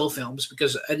Godzilla films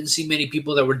because I didn't see many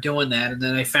people that were doing that. And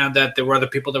then I found out there were other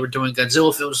people that were doing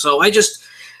Godzilla films. So I just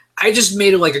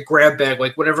made it like a grab bag,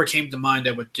 like whatever came to mind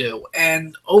I would do.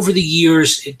 And over the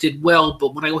years, it did well.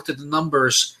 But when I looked at the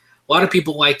numbers, a lot of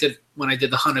people liked it when I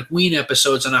did the Hunting Queen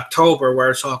episodes in October where I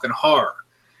was talking horror.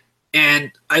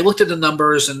 And I looked at the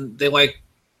numbers, and they like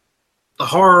the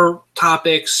horror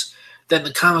topics, then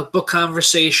the comic book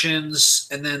conversations,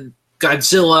 and then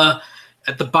Godzilla.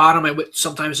 At the bottom, I would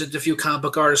sometimes interview comic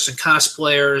book artists and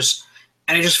cosplayers.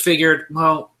 And I just figured,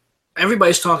 well,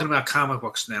 everybody's talking about comic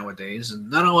books nowadays, and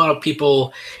not a lot of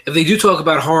people, if they do talk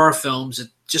about horror films, it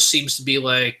just seems to be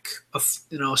like a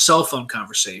cell phone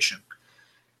conversation.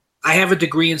 I have a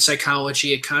degree in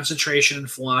psychology, a concentration in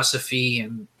philosophy,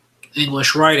 and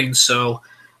English writing, so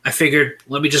I figured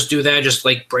let me just do that, just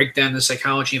like break down the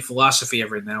psychology and philosophy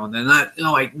every now and then,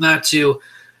 not to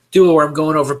do it where I'm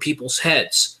going over people's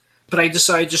heads. But I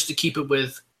decided just to keep it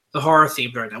with the horror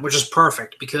theme right now, which is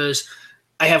perfect because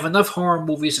I have enough horror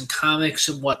movies and comics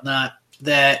and whatnot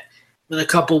that in a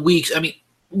couple weeks, I mean,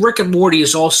 Rick and Morty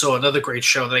is also another great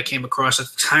show that I came across.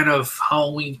 It's kind of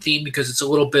Halloween themed because it's a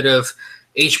little bit of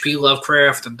H.P.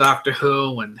 Lovecraft and Doctor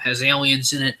Who and has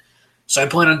aliens in it. So I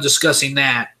plan on discussing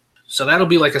that. So that'll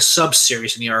be like a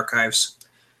sub-series in the archives.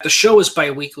 The show is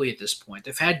bi-weekly at this point.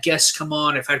 I've had guests come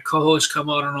on. I've had co-hosts come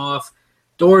on and off.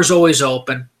 Door's always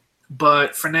open.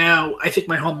 But for now, I think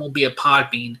my home will be a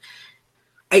Podbean.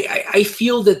 I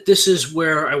feel that this is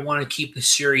where I want to keep the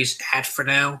series at for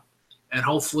now. And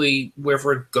hopefully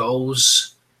wherever it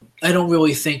goes. I don't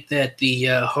really think that the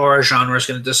horror genre is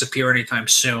going to disappear anytime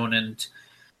soon. And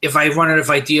if I run out of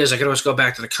ideas, I could always go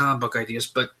back to the comic book ideas.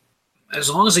 But as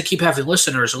long as I keep having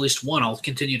listeners, at least one, I'll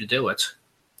continue to do it.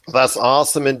 That's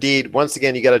awesome indeed. Once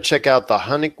again, you got to check out the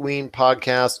Hunting Queen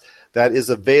podcast that is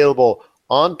available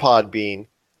on Podbean,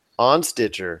 on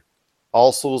Stitcher,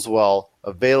 also as well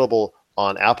available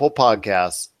on Apple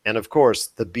Podcasts, and of course,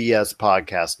 the BS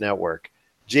Podcast Network.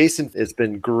 Jason, it's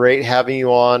been great having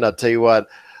you on. I'll tell you what,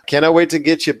 cannot wait to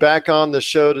get you back on the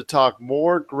show to talk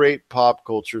more great pop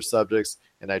culture subjects.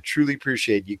 And I truly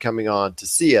appreciate you coming on to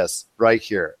see us right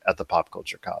here at the Pop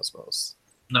Culture Cosmos.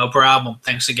 No problem.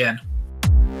 Thanks again.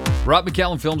 Rob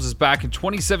McCallum Films is back in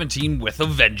 2017 with a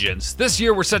vengeance. This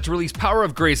year, we're set to release Power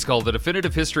of Grayskull, the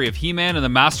definitive history of He-Man and the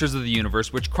Masters of the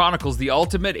Universe, which chronicles the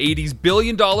ultimate 80s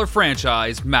billion-dollar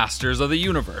franchise, Masters of the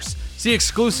Universe. See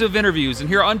exclusive interviews and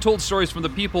hear untold stories from the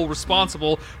people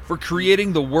responsible for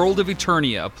creating the world of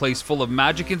Eternia, a place full of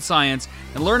magic and science,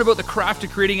 and learn about the craft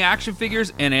of creating action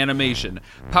figures and animation.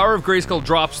 Power of Grayskull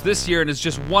drops this year and is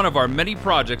just one of our many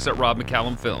projects at Rob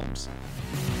McCallum Films.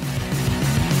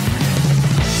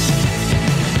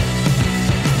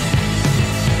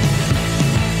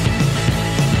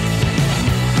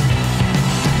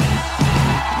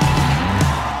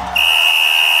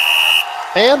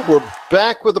 And we're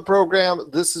back with the program.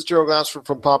 This is Joe Glassford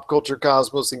from Pop Culture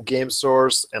Cosmos and Game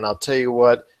Source. And I'll tell you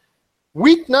what,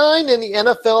 Week 9 in the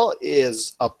NFL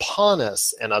is upon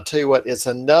us. And I'll tell you what, it's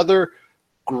another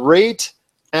great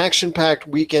action-packed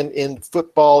weekend in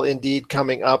football indeed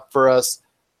coming up for us.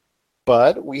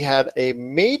 But we had a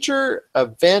major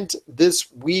event this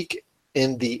week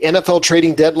in the NFL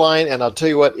trading deadline. And I'll tell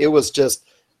you what, it was just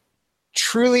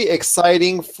truly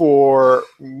exciting for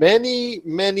many,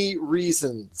 many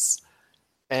reasons.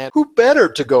 And who better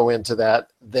to go into that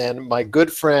than my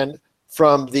good friend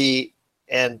from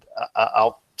and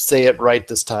I'll say it right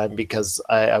this time because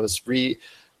I was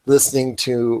listening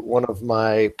to one of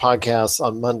my podcasts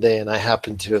on Monday, and I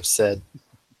happened to have said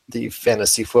the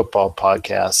Fantasy Football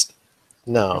Podcast.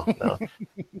 No.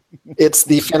 It's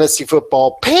the Fantasy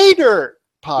Football Pay Dirt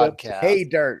Podcast. Pay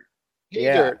Dirt. Pay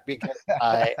Dirt, because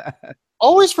I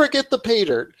always forget the Pay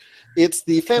Dirt. It's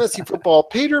the Fantasy Football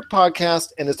Pay Dirt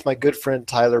Podcast, and it's my good friend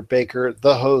Tyler Baker,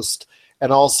 the host,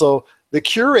 and also the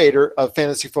curator of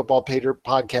Fantasy Football Pay Dirt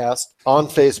Podcast on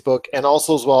Facebook, and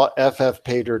also as well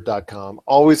ffpaydirt.com.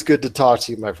 Always good to talk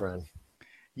to you, my friend.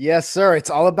 Yes, sir. It's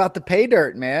all about the pay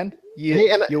dirt, man.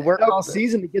 You work all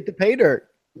season to get the pay dirt.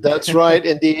 That's right,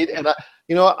 indeed. And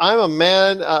I'm a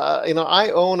man.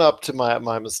 I own up to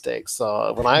my mistakes.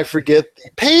 So when I forget the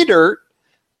pay dirt,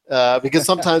 because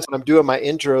sometimes when I'm doing my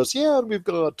intros, we've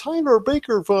got Tyler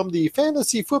Baker from the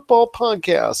Fantasy Football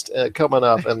Podcast coming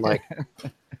up, and like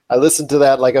I listened to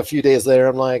that like a few days later.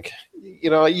 I'm like,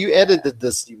 you edited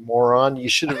this, you moron. You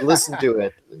should have listened to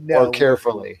it more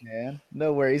carefully. Man,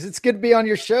 no worries. It's good to be on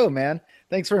your show, man.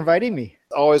 Thanks for inviting me.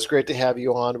 Always great to have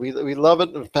you on. We love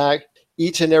it. In fact,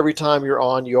 each and every time you're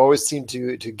on, you always seem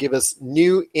to give us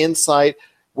new insight,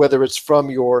 whether it's from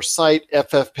your site,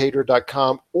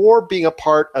 ffpaydirt.com, or being a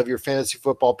part of your Fantasy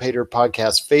Football Pay Dirt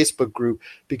Podcast Facebook group.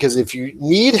 Because if you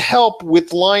need help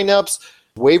with lineups,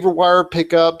 waiver wire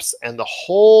pickups, and the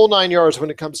whole 9 yards when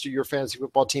it comes to your fantasy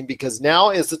football team, because now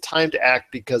is the time to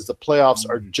act, because the playoffs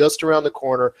are just around the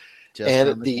corner.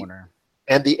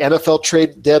 And the NFL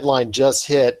trade deadline just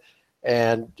hit.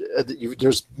 And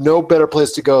there's no better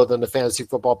place to go than the Fantasy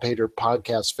Football Pay Dirt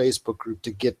Podcast Facebook group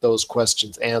to get those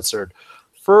questions answered.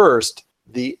 First,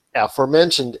 the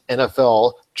aforementioned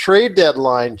NFL trade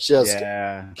deadline just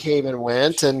came and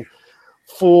went. And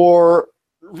for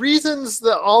reasons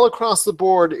that all across the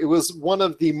board, it was one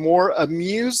of the more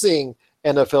amusing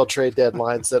NFL trade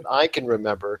deadlines that I can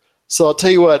remember. So I'll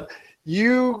tell you what,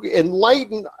 you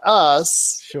enlighten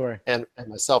us, sure, and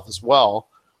myself as well,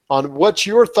 on what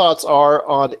your thoughts are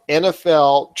on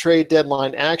NFL trade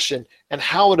deadline action and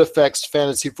how it affects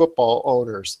fantasy football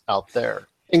owners out there,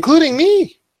 including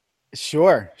me.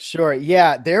 Sure.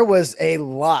 Yeah, there was a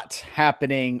lot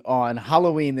happening on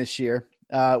Halloween this year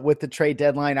with the trade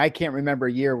deadline. I can't remember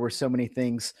a year where so many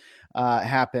things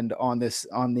happened on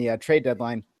the trade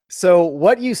deadline. So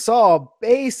what you saw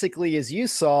basically is you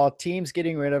saw teams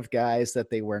getting rid of guys that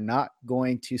they were not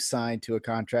going to sign to a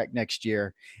contract next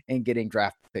year and getting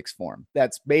draft picks for them.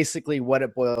 That's basically what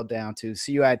it boiled down to.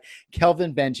 So you had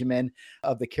Kelvin Benjamin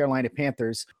of the Carolina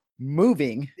Panthers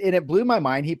moving, and it blew my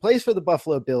mind. He plays for the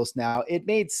Buffalo Bills now. It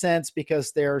made sense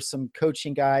because there are some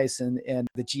coaching guys and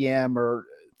the GM are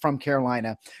from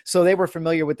Carolina. So they were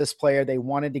familiar with this player. They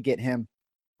wanted to get him.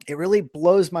 It really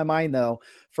blows my mind, though,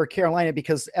 for Carolina,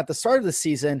 because at the start of the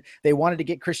season, they wanted to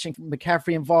get Christian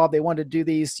McCaffrey involved. They wanted to do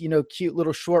these, cute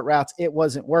little short routes. It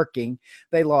wasn't working.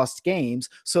 They lost games.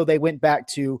 So they went back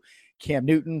to Cam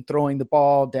Newton throwing the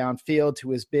ball downfield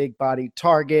to his big body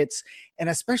targets, and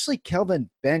especially Kelvin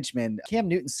Benjamin. Cam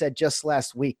Newton said just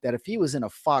last week that if he was in a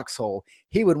foxhole,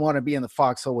 he would want to be in the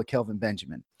foxhole with Kelvin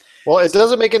Benjamin. Well, it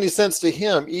doesn't make any sense to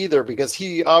him either, because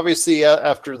he obviously,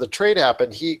 after the trade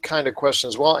happened, he kind of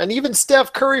questions, and even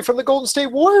Steph Curry from the Golden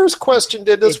State Warriors questioned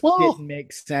it as well. It didn't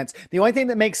make sense. The only thing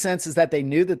that makes sense is that they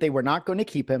knew that they were not going to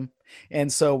keep him.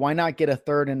 And so why not get a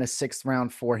third and a sixth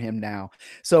round for him now?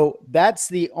 So that's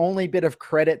the only bit of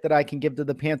credit that I can give to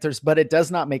the Panthers, but it does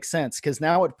not make sense because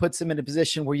now it puts him in a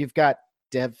position where you've got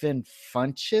Devin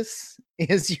Funchess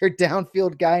is your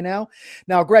downfield guy now.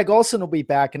 Now, Greg Olsen will be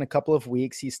back in a couple of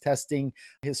weeks. He's testing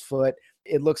his foot.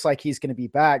 It looks like he's going to be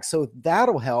back. So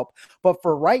that'll help. But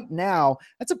for right now,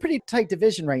 that's a pretty tight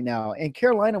division right now. And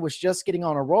Carolina was just getting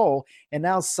on a roll. And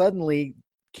now suddenly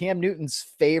Cam Newton's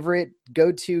favorite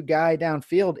go-to guy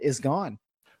downfield is gone.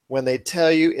 When they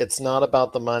tell you it's not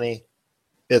about the money,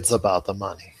 it's about the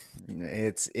money.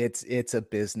 It's a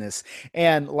business.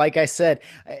 And like I said,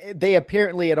 they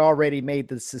apparently had already made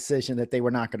this decision that they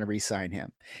were not going to re-sign him.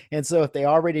 And so if they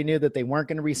already knew that they weren't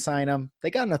going to re-sign him,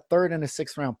 they got a third and a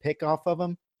sixth round pick off of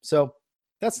him. So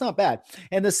that's not bad.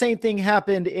 And the same thing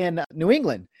happened in New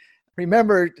England.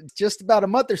 Remember, just about a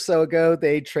month or so ago,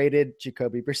 they traded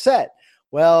Jacoby Brissett.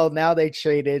 Well, now they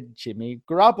traded Jimmy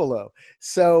Garoppolo.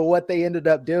 So what they ended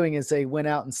up doing is they went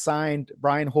out and signed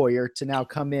Brian Hoyer to now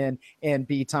come in and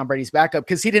be Tom Brady's backup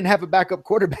because he didn't have a backup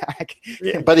quarterback.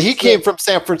 Yeah, but he came from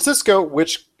San Francisco,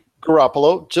 which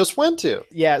Garoppolo just went to.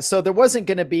 Yeah, so there wasn't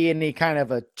going to be any kind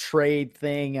of a trade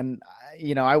thing. And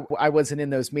I wasn't in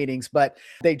those meetings, but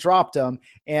they dropped him.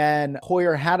 And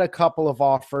Hoyer had a couple of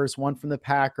offers, one from the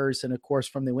Packers and, of course,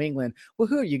 from New England. Well,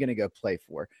 who are you going to go play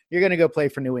for? You're going to go play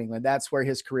for New England. That's where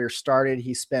his career started.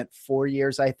 He spent 4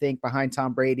 years, I think, behind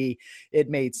Tom Brady. It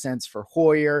made sense for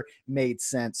Hoyer, made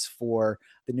sense for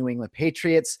the New England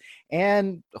Patriots,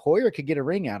 and Hoyer could get a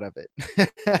ring out of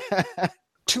it.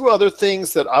 Two other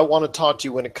things that I want to talk to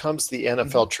you when it comes to the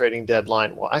NFL trading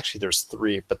deadline. Well, actually, there's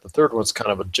three, but the third one's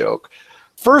kind of a joke.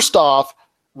 First off,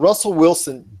 Russell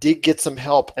Wilson did get some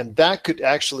help, and that could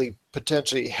actually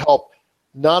potentially help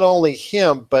not only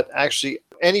him, but actually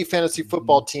any fantasy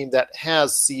football team that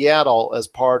has Seattle as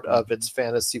part of its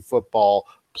fantasy football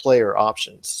player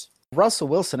options. Russell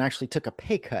Wilson actually took a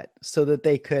pay cut so that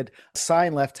they could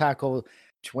sign left tackle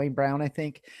Dwayne Brown, I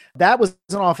think. That was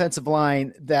an offensive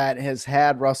line that has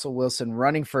had Russell Wilson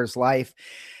running for his life.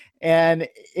 And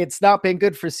it's not been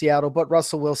good for Seattle, but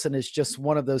Russell Wilson is just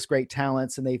one of those great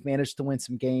talents, and they've managed to win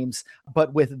some games.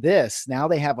 But with this, now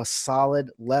they have a solid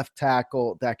left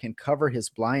tackle that can cover his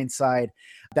blind side.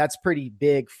 That's pretty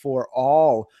big for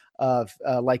all of,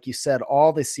 like you said,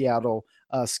 all the Seattle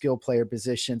skill player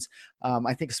positions.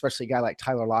 I think especially a guy like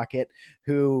Tyler Lockett,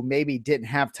 who maybe didn't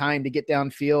have time to get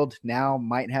downfield, now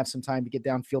might have some time to get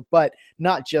downfield, but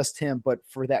not just him, but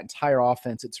for that entire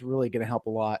offense, it's really going to help a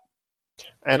lot.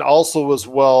 And also as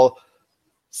well,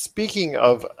 speaking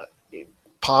of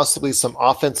possibly some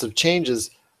offensive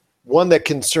changes, one that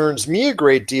concerns me a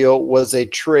great deal was a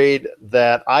trade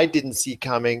that I didn't see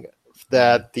coming,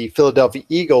 that the Philadelphia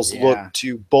Eagles looked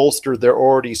to bolster their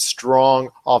already strong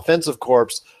offensive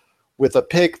corps with a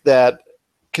pick that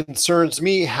concerns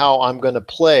me how I'm going to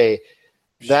play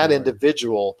that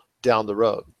individual down the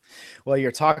road. Well,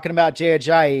 you're talking about Jay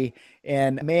Ajayi,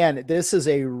 and man, this is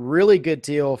a really good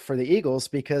deal for the Eagles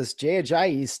because Jay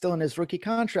Ajayi is still in his rookie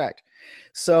contract.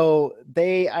 So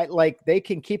they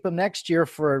can keep him next year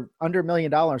for under $1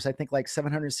 million, I think like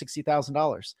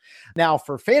 $760,000. Now,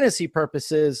 for fantasy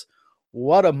purposes,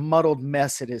 what a muddled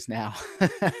mess it is now.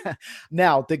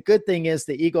 Now, the good thing is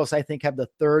the Eagles, I think, have the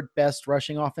third best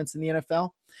rushing offense in the NFL.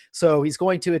 So he's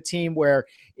going to a team where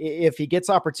if he gets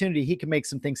opportunity, he can make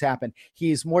some things happen.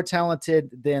 He's more talented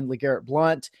than LeGarrette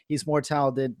Blount. He's more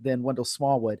talented than Wendell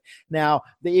Smallwood. Now,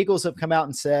 the Eagles have come out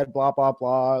and said, blah, blah,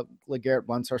 blah, LeGarrette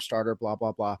Blount's our starter, blah,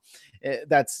 blah, blah.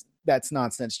 That's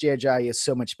nonsense. Jay Ajayi is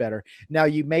so much better. Now,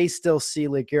 you may still see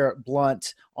LeGarrette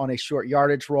Blount on a short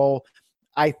yardage role.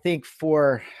 I think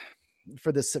for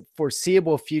the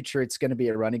foreseeable future, it's going to be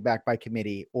a running back by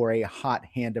committee or a hot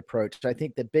hand approach. I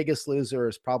think the biggest loser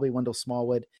is probably Wendell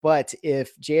Smallwood. But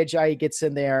if Jay Ajayi gets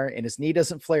in there and his knee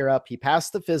doesn't flare up, he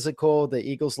passed the physical, the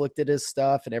Eagles looked at his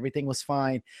stuff and everything was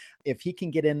fine. If he can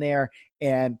get in there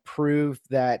and prove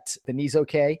that the knee's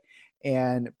okay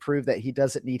and prove that he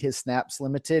doesn't need his snaps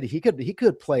limited, he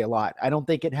could play a lot. I don't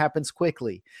think it happens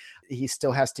quickly. He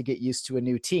still has to get used to a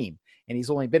new team. And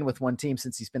he's only been with one team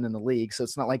since he's been in the league. So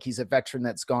it's not like he's a veteran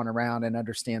that's gone around and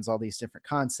understands all these different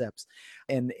concepts.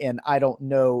 And I don't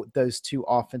know those two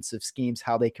offensive schemes,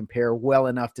 how they compare well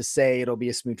enough to say it'll be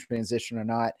a smooth transition or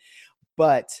not.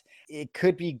 But it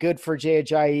could be good for Jay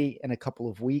Ajayi in a couple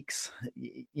of weeks.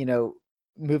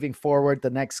 Moving forward the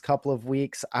next couple of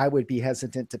weeks, I would be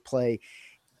hesitant to play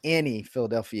any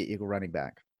Philadelphia Eagle running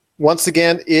back. Once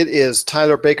again, it is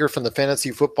Tyler Baker from the Fantasy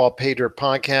Football Pay Dirt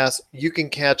Podcast. You can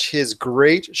catch his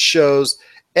great shows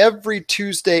every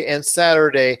Tuesday and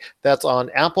Saturday. That's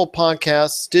on Apple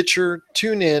Podcasts, Stitcher,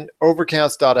 TuneIn,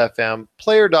 Overcast.fm,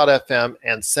 Player.fm,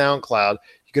 and SoundCloud.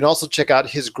 You can also check out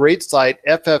his great site,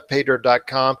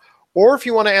 ffpaydirt.com. Or if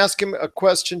you want to ask him a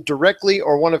question directly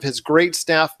or one of his great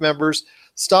staff members,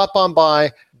 stop on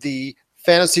by the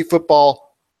Fantasy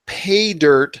Football Pay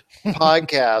Dirt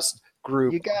Podcast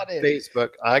group. You got it. Facebook.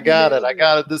 I got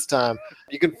it this time.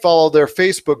 You can follow their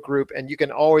Facebook group and you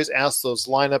can always ask those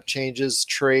lineup changes,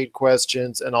 trade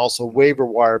questions, and also waiver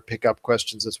wire pickup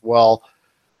questions as well.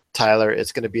 Tyler,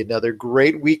 it's going to be another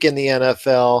great week in the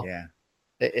NFL.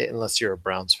 Yeah. Unless you're a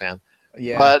Browns fan.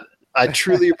 Yeah. But I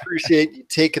truly appreciate you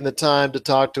taking the time to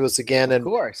talk to us again, and of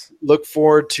course, look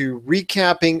forward to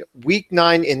recapping Week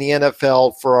 9 in the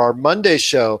NFL for our Monday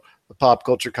show, the Pop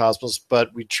Culture Cosmos.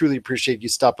 But we truly appreciate you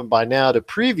stopping by now to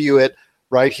preview it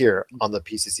right here on the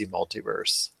PCC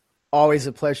Multiverse. Always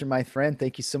a pleasure, my friend.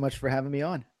 Thank you so much for having me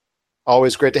on.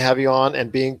 Always great to have you on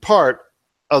and being part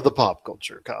of the Pop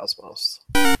Culture Cosmos.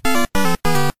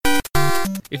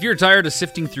 If you're tired of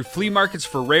sifting through flea markets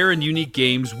for rare and unique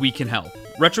games, we can help.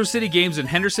 Retro City Games in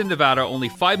Henderson, Nevada, only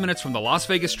 5 minutes from the Las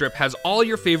Vegas Strip, has all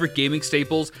your favorite gaming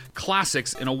staples,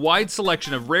 classics, and a wide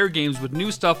selection of rare games with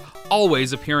new stuff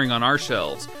always appearing on our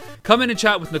shelves. Come in and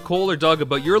chat with Nicole or Doug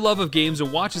about your love of games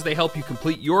and watch as they help you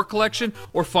complete your collection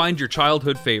or find your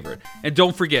childhood favorite. And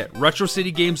don't forget, Retro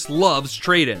City Games loves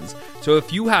trade-ins. So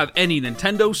if you have any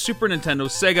Nintendo, Super Nintendo,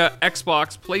 Sega,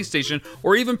 Xbox, PlayStation,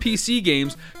 or even PC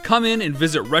games, come in and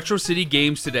visit Retro City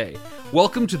Games today.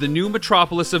 Welcome to the new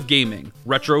metropolis of gaming,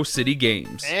 Retro City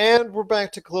Games. And we're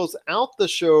back to close out the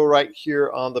show right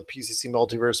here on the PCC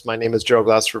Multiverse. My name is Gerald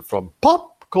Glassford from Pop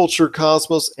Culture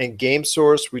Cosmos and Game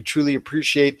Source. We truly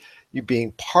appreciate you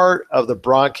being part of the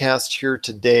broadcast here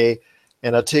today.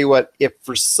 And I'll tell you what, if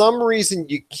for some reason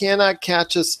you cannot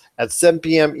catch us at 7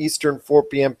 p.m. Eastern, 4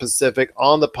 p.m. Pacific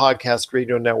on the Podcast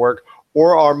Radio Network,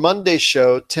 or our Monday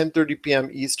show, 10:30 p.m.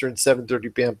 Eastern,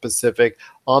 7:30 p.m. Pacific,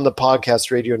 on the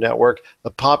Podcast Radio Network,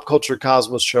 the Pop Culture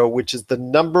Cosmos Show, which is the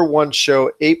 #1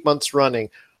 show 8 months running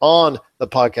on the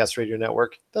Podcast Radio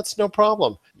Network, that's no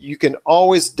problem. You can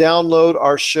always download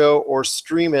our show or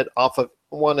stream it off of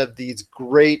one of these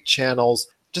great channels.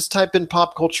 Just type in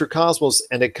Pop Culture Cosmos,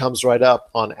 and it comes right up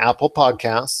on Apple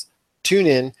Podcasts,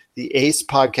 TuneIn, the Ace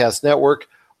Podcast Network,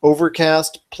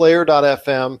 Overcast,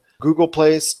 Player.fm, Google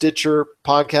Play, Stitcher,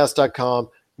 Podcast.com,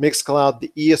 Mixcloud,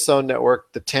 the ESO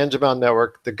Network, the Tangibound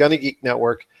Network, the Gonna Geek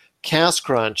Network, Cast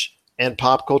Crunch, and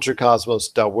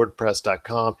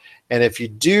popculturecosmos.wordpress.com. And if you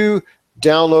do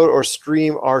download or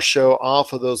stream our show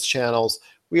off of those channels,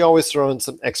 we always throw in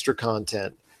some extra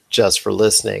content just for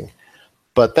listening.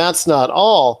 But that's not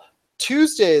all.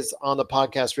 Tuesdays on the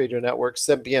Podcast Radio Network,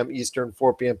 7 p.m. Eastern,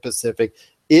 4 p.m. Pacific,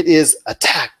 it is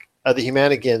Attack of the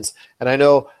Humanigans. And I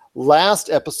know last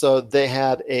episode, they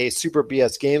had a Super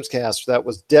BS Games cast that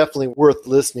was definitely worth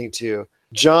listening to.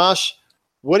 Josh,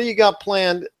 what do you got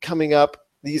planned coming up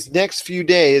these next few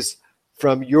days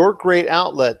from your great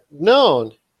outlet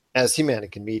known as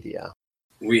Humanican Media?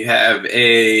 We have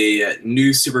a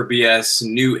new Super BS,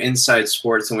 new Inside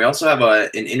Sports, and we also have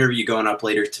an interview going up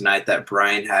later tonight that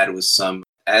Brian had with some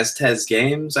Aztez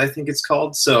Games, I think it's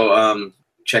called. So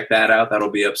check that out.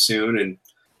 That'll be up soon. And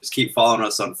just keep following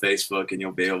us on Facebook, and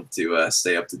you'll be able to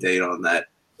stay up to date on that.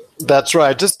 That's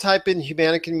right. Just type in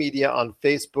Humanican Media on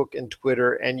Facebook and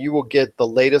Twitter, and you will get the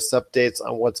latest updates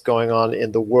on what's going on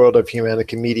in the world of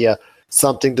Humanican Media.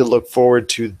 Something to look forward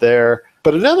to there.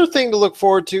 But another thing to look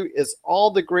forward to is all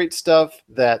the great stuff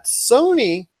that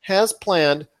Sony has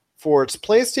planned for its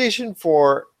PlayStation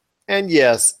 4, and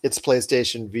yes, its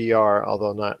PlayStation VR,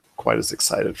 although not quite as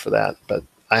excited for that, but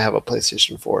I have a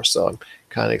PlayStation 4, so I'm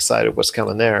kind of excited what's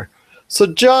coming there. So,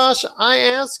 Josh, I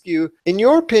ask you, in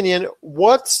your opinion,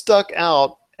 what stuck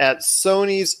out at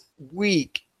Sony's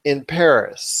week in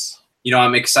Paris? You know,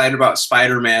 I'm excited about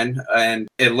Spider-Man, and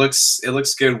it looks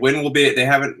good. When will be? They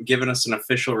haven't given us an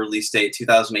official release date.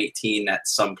 2018 at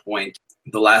some point.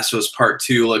 The Last of Us Part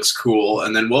 2 looks cool.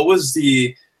 And then what was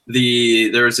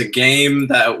there was a game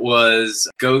that was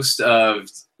Ghost of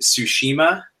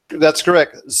Tsushima. That's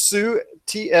correct. Tsushima.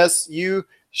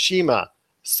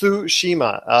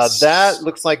 Tsushima. That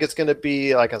looks like it's going to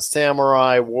be like a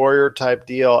samurai warrior type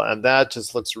deal, and that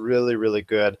just looks really, really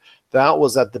good. That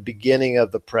was at the beginning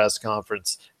of the press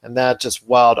conference, and that just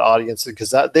wowed audiences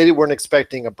because they weren't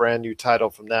expecting a brand new title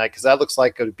from that, because that looks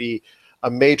like it would be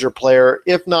a major player,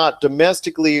 if not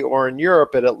domestically or in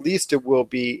Europe, but at least it will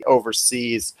be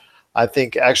overseas. I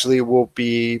think actually it will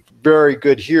be very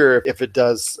good here if it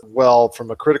does well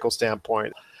from a critical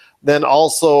standpoint. Then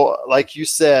also, like you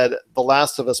said, The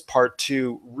Last of Us Part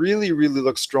 2 really, really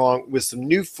looks strong with some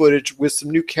new footage, with some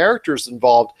new characters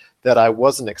involved that I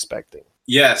wasn't expecting.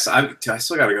 Yes, I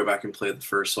still got to go back and play the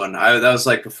first one. That was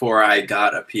like before I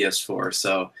got a PS4,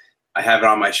 so I have it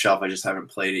on my shelf. I just haven't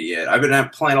played it yet. I've been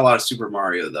playing a lot of Super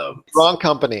Mario, though. Wrong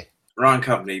company.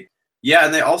 Yeah,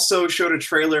 and they also showed a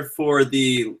trailer for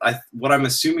what I'm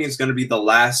assuming is going to be the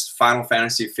last Final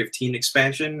Fantasy 15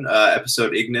 expansion,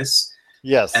 episode Ignis.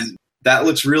 Yes. And that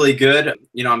looks really good.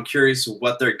 You know, I'm curious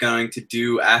what they're going to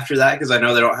do after that, because I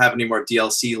know they don't have any more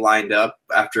DLC lined up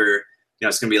after. You know,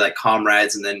 it's going to be like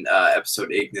Comrades and then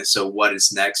episode Ignis. So what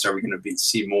is next? Are we going to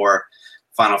see more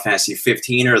Final Fantasy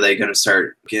 15, or are they going to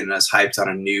start getting us hyped on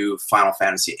a new Final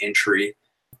Fantasy entry?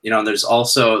 You know, there's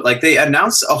also, like, they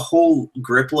announced a whole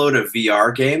grip load of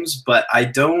VR games, but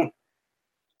I'm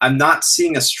not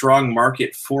seeing a strong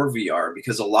market for VR,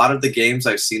 because a lot of the games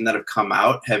I've seen that have come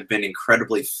out have been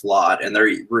incredibly flawed, and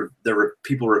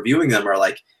people reviewing them are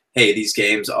like, hey, these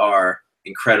games are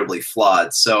incredibly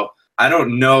flawed. So I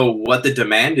don't know what the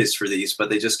demand is for these,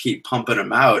 but they just keep pumping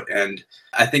them out. And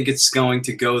I think it's going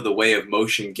to go the way of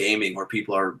motion gaming, where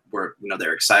people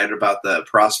they're excited about the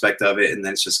prospect of it, and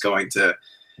then it's just going to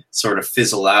sort of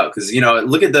fizzle out. Because, you know,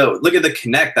 look at the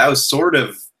Kinect. That was sort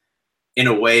of, in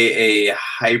a way, a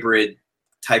hybrid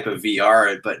type of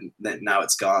VR, but now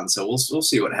it's gone. So we'll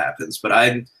see what happens. But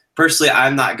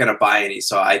I'm not going to buy any,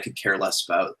 so I could care less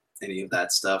about any of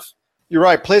that stuff. You're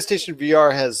right. PlayStation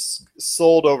VR has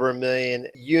sold over 1 million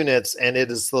units, and it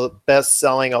is the best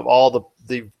selling of all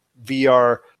the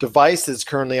VR devices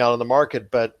currently out on the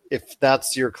market. But if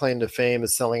that's your claim to fame,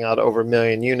 is selling out over 1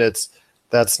 million units,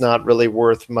 that's not really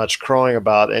worth much crowing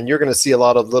about. And you're going to see a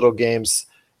lot of little games,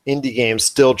 indie games,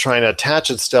 still trying to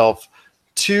attach itself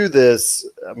to this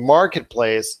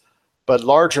marketplace. But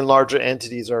larger and larger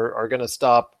entities are going to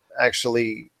stop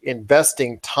actually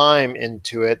investing time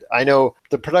into it. I know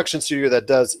the production studio that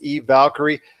does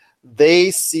Valkyrie, they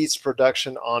ceased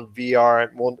production on VR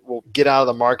and will get out of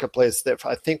the marketplace, that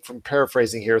I think, from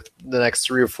paraphrasing here, the next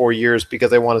 3 or 4 years,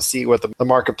 because they want to see what the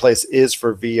marketplace is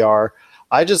for VR.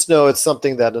 I just know it's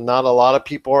something that not a lot of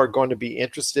people are going to be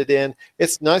interested in.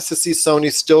 It's nice to see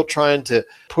Sony still trying to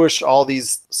push all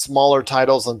these smaller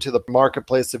titles onto the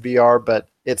marketplace of VR, but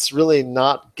it's really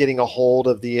not getting a hold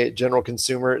of the general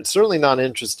consumer. It's certainly not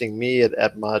interesting me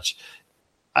at much.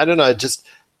 I don't know. It just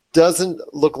doesn't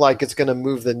look like it's going to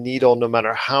move the needle no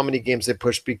matter how many games they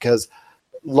push, because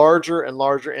larger and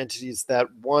larger entities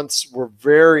that once were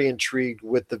very intrigued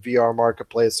with the VR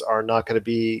marketplace are not going to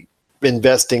be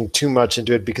investing too much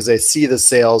into it, because they see the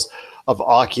sales of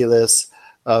Oculus,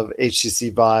 of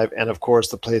HTC Vive, and of course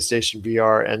the PlayStation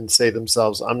VR, and say to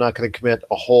themselves, I'm not going to commit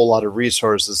a whole lot of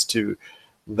resources to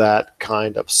that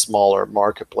kind of smaller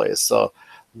marketplace. So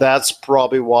that's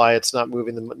probably why it's not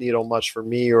moving the needle much for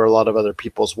me or a lot of other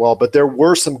people as well. But there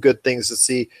were some good things to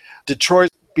see. Detroit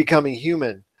Becoming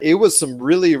Human. It was some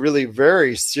really, really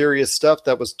very serious stuff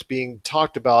that was being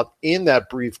talked about in that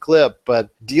brief clip, but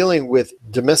dealing with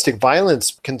domestic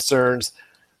violence concerns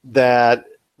that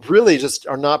really just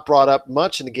are not brought up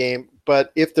much in the game,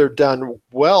 but if they're done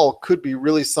well, could be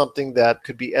really something that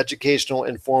could be educational,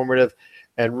 informative,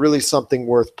 and really something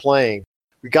worth playing.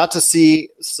 We got to see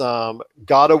some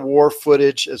God of War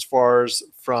footage as far as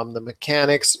from the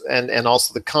mechanics and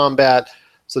also the combat.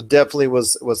 So definitely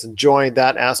was enjoying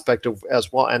that aspect of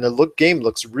as well. And the game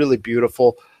looks really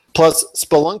beautiful. Plus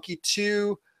Spelunky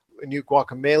 2, a new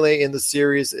Guacamelee in the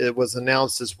series, it was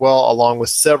announced as well, along with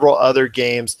several other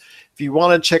games. If you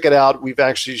want to check it out, we've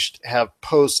actually have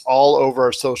posts all over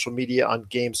our social media on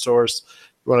GameSource.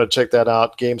 If you want to check that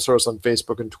out, GameSource on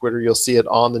Facebook and Twitter, you'll see it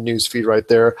on the news feed right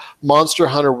there. Monster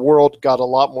Hunter World got a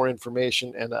lot more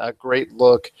information and a great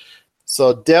look.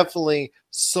 So definitely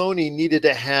Sony needed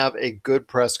to have a good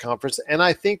press conference, and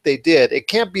I think they did. It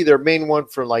can't be their main one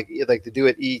for like they do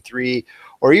at E3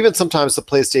 or even sometimes the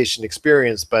PlayStation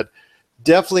Experience, but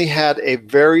definitely had a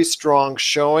very strong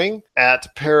showing at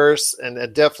Paris, and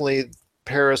definitely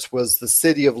Paris was the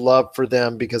city of love for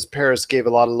them, because Paris gave a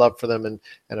lot of love for them and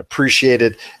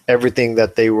appreciated everything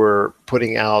that they were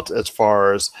putting out as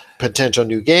far as potential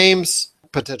new games,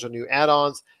 potential new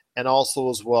add-ons, and also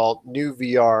as well new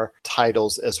VR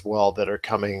titles as well that are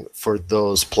coming for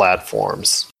those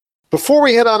platforms. Before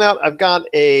we head on out, I've got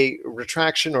a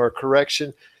retraction or a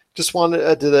correction. Just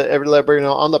wanted to let everybody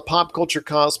know, on the Pop Culture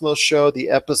Cosmos show, the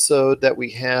episode that we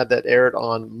had that aired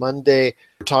on Monday,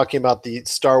 we're talking about the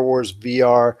Star Wars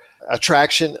VR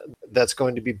attraction that's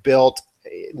going to be built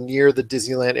near the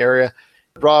Disneyland area.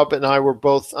 Rob and I were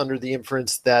both under the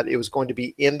inference that it was going to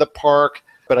be in the park,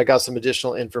 but I got some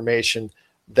additional information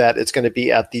that it's going to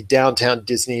be at the downtown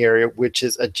Disney area, which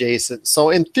is adjacent.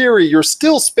 So in theory, you're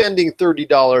still spending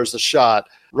 $30 a shot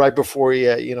right before you,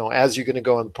 as you're going to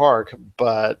go in the park,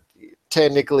 but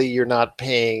technically you're not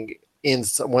paying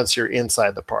once you're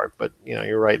inside the park, but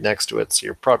you're right next to it. So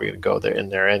you're probably going to go there in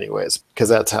there anyways, because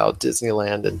that's how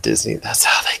Disneyland and Disney, that's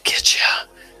how they get you.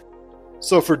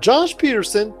 So for Josh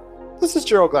Peterson, this is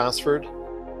Gerald Glassford.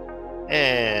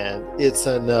 And it's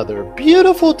another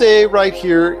beautiful day right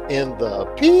here in the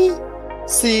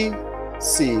PCC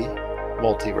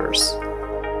multiverse.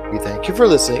 We thank you for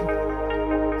listening,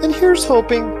 and here's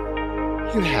hoping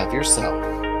you have yourself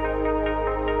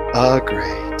a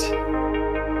great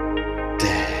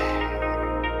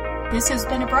day. This has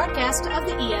been a broadcast of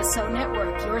the ESO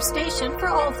Network, your station for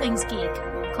all things geek,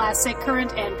 classic,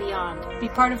 current, and beyond. Be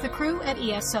part of the crew at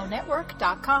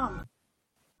ESONetwork.com.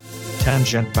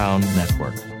 Tangent Bound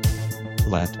Network.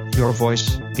 Let your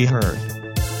voice be heard.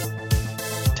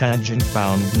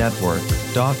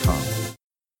 TangentBoundNetwork.com.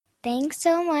 Thanks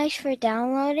so much for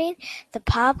downloading the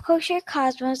Pop Culture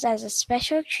Cosmos as a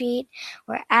special treat.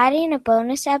 We're adding a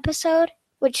bonus episode,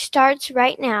 which starts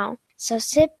right now. So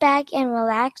sit back and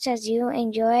relax as you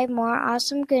enjoy more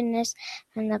awesome goodness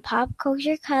from the Pop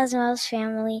Culture Cosmos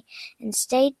family, and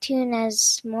stay tuned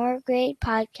as more great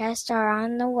podcasts are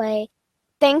on the way.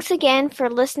 Thanks again for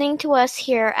listening to us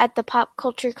here at the Pop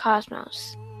Culture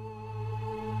Cosmos.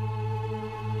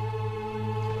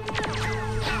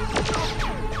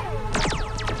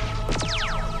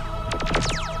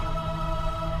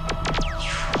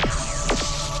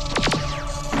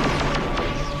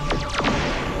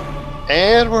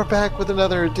 And we're back with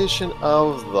another edition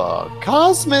of the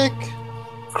Cosmic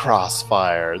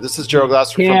Crossfire. This is Gerald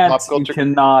Glasser from Pop Culture. You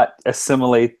cannot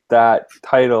assimilate that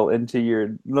title into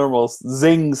your normal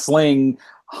zing, sling,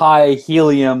 high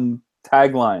helium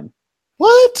tagline.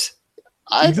 What?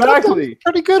 I thought that was Exactly. a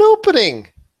pretty good opening.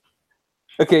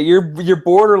 Okay, you're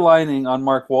borderlining on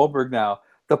Mark Wahlberg now.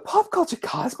 The Pop Culture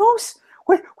Cosmos?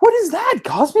 What is that?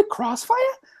 Cosmic Crossfire?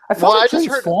 I Well, thought I it just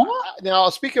heard. Transformer? Now,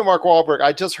 speaking of Mark Wahlberg,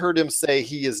 I just heard him say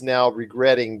he is now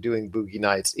regretting doing Boogie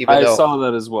Nights. Even I though saw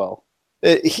that as well.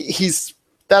 he's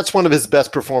that's one of his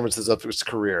best performances of his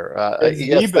career. It's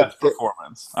yes, the best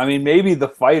performance. I mean, maybe The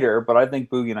Fighter, but I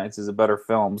think Boogie Nights is a better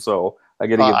film, so I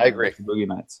got to give I it agree. to Boogie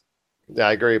Nights. Yeah,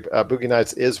 I agree. Boogie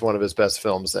Nights is one of his best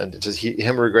films, and just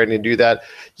him regretting to do that.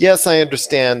 Yes, I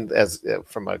understand as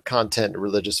from a content and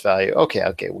religious value. Okay,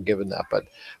 we'll give him that. But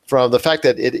from the fact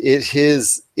that it is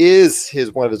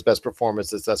his one of his best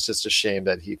performances, that's just a shame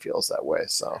that he feels that way.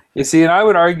 So You see, and I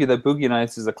would argue that Boogie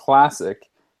Nights is a classic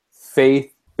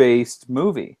faith-based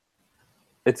movie.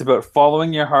 It's about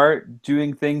following your heart,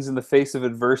 doing things in the face of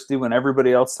adversity when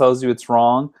everybody else tells you it's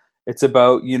wrong. It's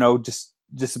about,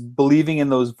 just believing in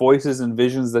those voices and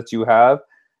visions that you have.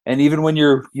 And even when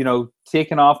you're,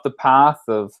 taken off the path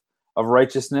of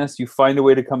righteousness, you find a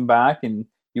way to come back and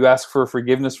you ask for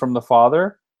forgiveness from the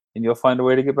Father and you'll find a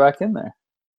way to get back in there.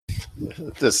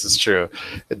 this is true.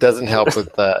 It doesn't help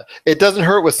with it doesn't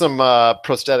hurt with some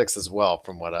prosthetics as well,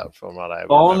 from what I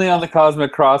Only on the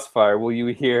Cosmic Crossfire will you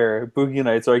hear Boogie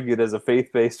Nights argued as a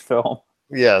faith-based film.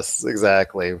 Yes,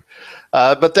 exactly.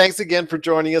 But thanks again for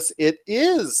joining us. It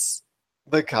is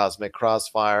the Cosmic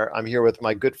Crossfire. I'm here with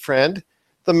my good friend,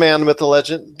 the man, the myth, the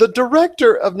legend, the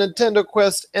director of Nintendo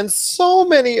Quest, and so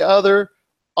many other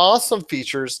awesome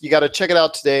features. You got to check it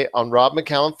out today on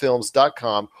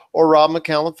robmccallumfilms.com or Rob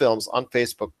McCallum Films on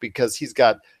Facebook, because he's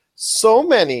got so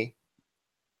many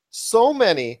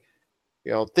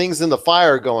things in the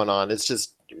fire going on. It's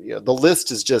just the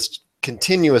list is just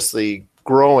continuously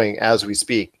growing as we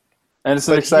speak. And it's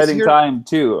an exciting time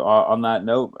too. On that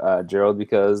note, Gerald,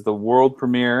 because the world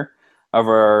premiere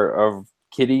of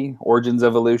Kitty Origins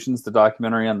Evolutions, the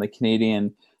documentary on the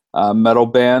Canadian metal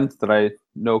band that I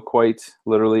know quite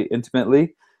literally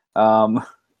intimately,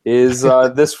 is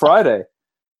this Friday.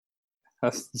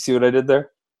 You see what I did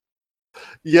there?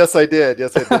 Yes, I did.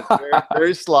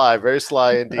 Very sly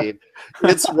indeed.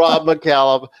 It's Rob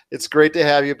McCallum. It's great to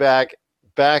have you back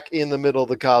in the middle of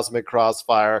the Cosmic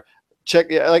Crossfire.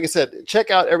 Like I said,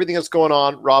 check out everything that's going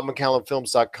on,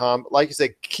 robmccallumfilms.com. Like you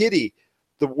said, Kitty,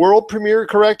 the world premiere,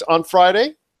 correct, on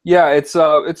Friday? Yeah, it's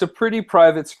a pretty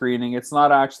private screening. It's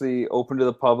not actually open to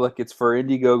the public. It's for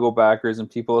Indiegogo backers and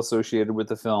people associated with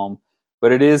the film.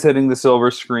 But it is hitting the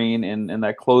silver screen in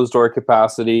that closed-door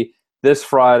capacity this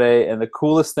Friday. And the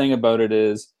coolest thing about it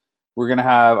is we're going to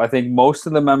have, I think, most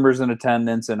of the members in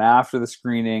attendance. And after the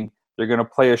screening, they're going to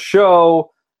play a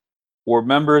show where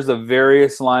members of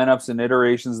various lineups and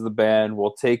iterations of the band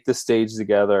will take the stage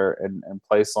together and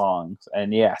play songs.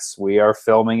 And yes, we are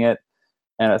filming it.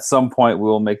 And at some point, we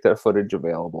will make that footage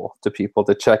available to people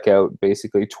to check out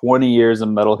basically 20 years of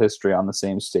metal history on the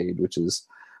same stage, which is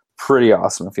pretty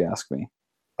awesome if you ask me.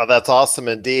 Oh, that's awesome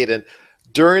indeed. And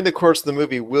during the course of the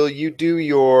movie, will you do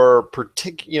your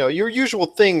your usual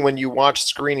thing when you watch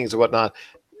screenings or whatnot?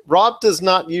 Rob does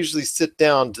not usually sit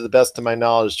down, to the best of my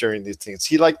knowledge, during these things.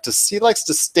 He likes to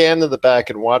stand in the back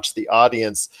and watch the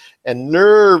audience and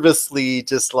nervously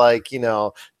just do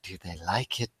they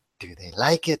like it? Do they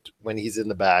like it, when he's in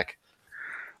the back?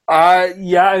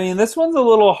 Yeah, I mean, this one's a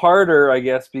little harder, I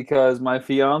guess, because my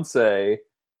fiance,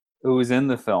 who's in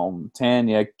the film,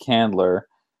 Tanya Candler,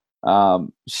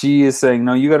 she is saying,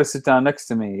 no, you got to sit down next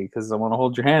to me because I want to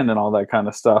hold your hand and all that kind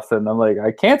of stuff. And I'm like,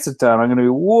 I can't sit down. I'm going to be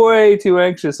way too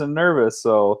anxious and nervous.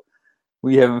 So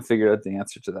we haven't figured out the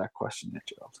answer to that question yet,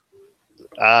 Gerald.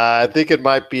 I think it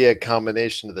might be a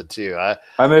combination of the two. I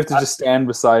may have to just stand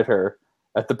beside her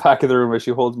at the back of the room as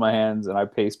she holds my hands and I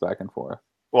pace back and forth.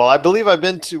 Well, I believe I've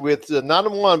been to with not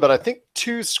one, but I think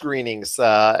 2 screenings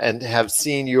and have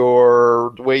seen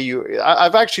the way you.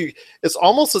 I've actually. It's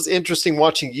almost as interesting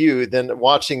watching you than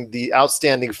watching the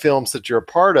outstanding films that you're a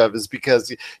part of, is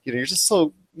because you're just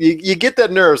so you get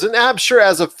that nerves. And I'm sure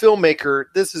as a filmmaker,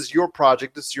 this is your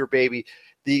project, this is your baby.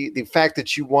 The fact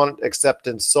that you want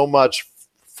acceptance so much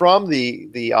from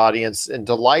the audience and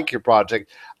to like your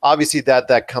project, obviously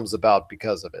that comes about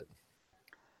because of it.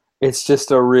 It's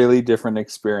just a really different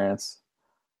experience,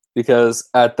 because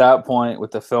at that point,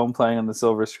 with the film playing on the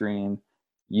silver screen,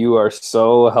 you are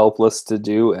so helpless to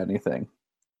do anything.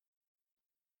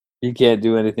 You can't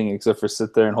do anything except for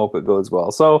sit there and hope it goes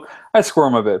well. So I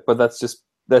squirm a bit, but that's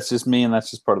just me, and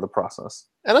that's just part of the process.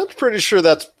 And I'm pretty sure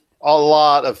that's a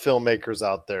lot of filmmakers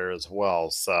out there as well.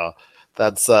 So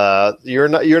that's you're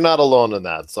not alone in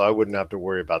that. So I wouldn't have to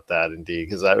worry about that, indeed.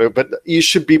 But you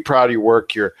should be proud of your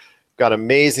work. You've got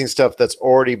amazing stuff that's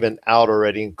already been out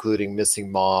already, including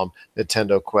Missing Mom,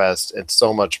 Nintendo Quest, and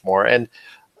so much more. And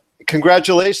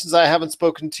congratulations. I haven't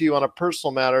spoken to you on a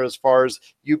personal matter as far as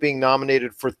you being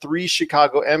nominated for 3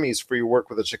 Chicago Emmys for your work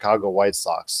with the Chicago White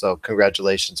Sox. So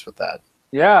congratulations with that.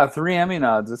 Yeah, 3 Emmy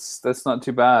nods. That's not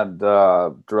too bad.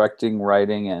 Directing,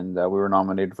 writing, and we were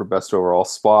nominated for Best Overall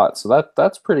Spot. So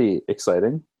that's pretty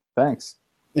exciting. Thanks.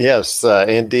 Yes,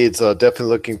 indeed. So definitely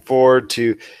looking forward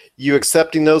to you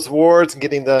accepting those awards and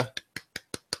getting the...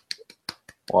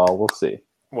 Well, we'll see.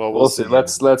 Well, we'll see.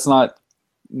 Let's not,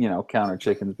 counter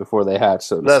chickens before they hatch.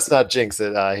 So let's not jinx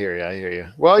it. I hear you.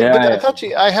 Well, yeah, but I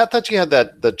thought you had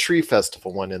the Tree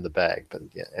Festival one in the bag, but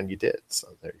yeah, and you did. So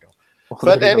there you go. Well,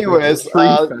 but anyways,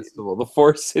 the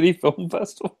Forest City Film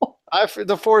Festival.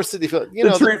 The Forest City Film,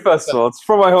 the Tree Festival. It's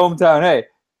from my hometown. Hey,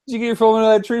 did you get your film into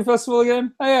that Tree Festival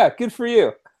again? Oh yeah, good for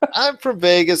you. I'm from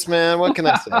Vegas, man. What can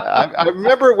I say? I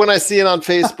remember when I see it on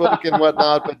Facebook and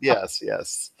whatnot. But yes,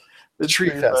 the Tree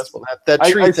Festival, that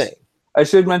tree thing. I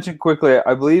should mention quickly,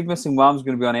 I believe Missing Mom is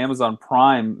going to be on Amazon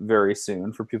Prime very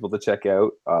soon for people to check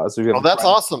out. So if you have that's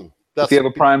awesome. If you have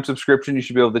a Prime subscription, you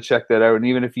should be able to check that out. And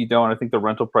even if you don't, I think the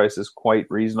rental price is quite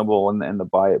reasonable and the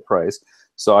buy it price.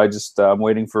 So I'm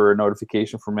waiting for a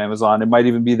notification from Amazon. It might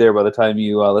even be there by the time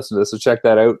you listen to this. So check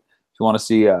that out if you want to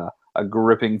see a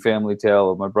gripping family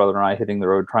tale of my brother and I hitting the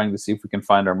road trying to see if we can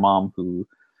find our mom who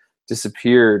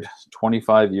disappeared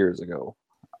 25 years ago.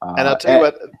 And I'll tell you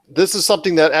what, this is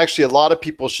something that actually a lot of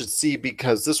people should see,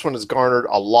 because this one has garnered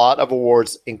a lot of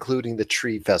awards, including the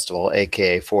Tree Festival,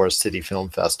 aka Forest City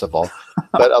Film Festival.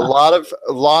 But a lot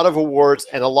of awards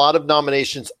and a lot of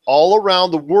nominations all around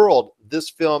the world.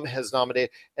 This film has nominated,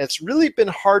 and it's really been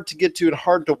hard to get to and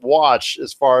hard to watch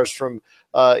as far as from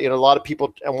a lot of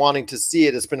people wanting to see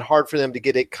it. It's been hard for them to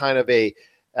get it kind of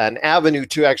an avenue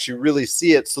to actually really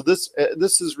see it. So this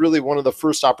is really one of the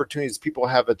first opportunities people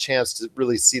have a chance to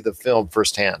really see the film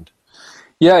firsthand.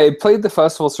 Yeah, it played the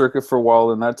festival circuit for a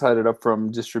while, and that tied it up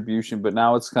from distribution, but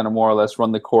now it's kind of more or less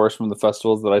run the course from the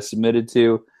festivals that I submitted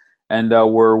to, and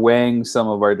we're weighing some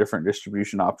of our different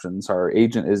distribution options. Our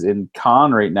agent is in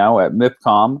Cannes right now at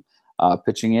MIPCOM,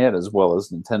 pitching it, as well as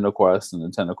Nintendo Quest and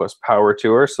Nintendo Quest Power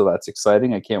Tour, so that's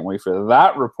exciting. I can't wait for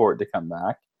that report to come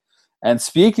back. And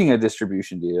speaking of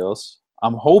distribution deals,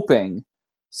 I'm hoping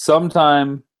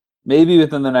sometime, maybe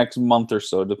within the next month or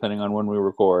so, depending on when we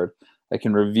record, I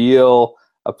can reveal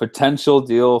a potential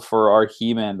deal for our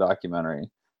He-Man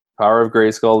documentary, Power of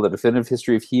Grayskull, The Definitive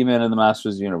History of He-Man and the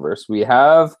Masters Universe. We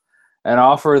have an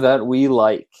offer that we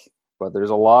like, but there's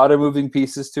a lot of moving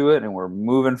pieces to it, and we're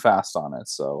moving fast on it.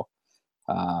 So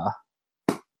I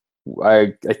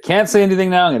can't say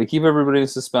anything now. I'm going to keep everybody in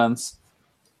suspense.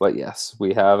 But yes,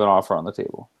 we have an offer on the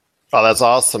table. Oh, that's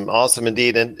awesome. Awesome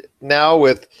indeed. And now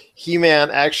with He-Man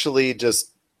actually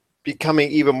just becoming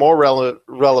even more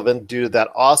relevant due to that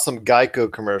awesome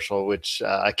Geico commercial, which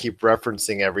I keep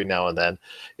referencing every now and then.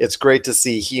 It's great to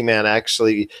see He-Man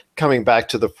actually coming back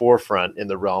to the forefront in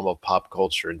the realm of pop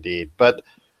culture indeed. But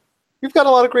we've got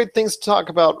a lot of great things to talk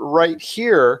about right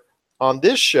here on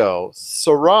this show.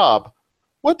 So Rob,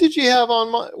 what did you have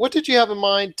in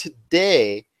mind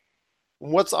today?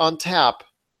 What's on tap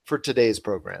for today's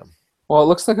program? Well, it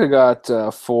looks like I got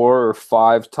 4 or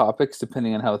 5 topics,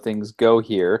 depending on how things go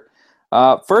here.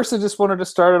 First, I just wanted to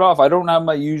start it off. I don't have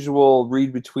my usual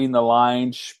read between the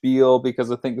lines spiel,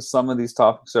 because I think some of these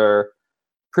topics are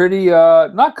pretty,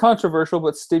 not controversial,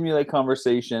 but stimulate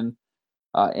conversation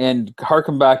and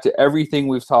harken back to everything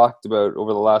we've talked about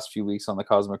over the last few weeks on the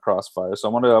Cosmic Crossfire. So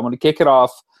I'm going to kick it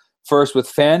off first with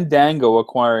Fandango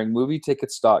acquiring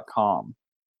MovieTickets.com.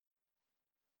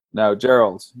 Now,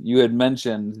 Gerald, you had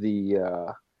mentioned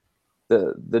the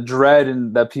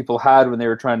dread that people had when they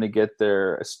were trying to get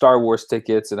their Star Wars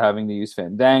tickets and having to use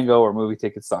Fandango or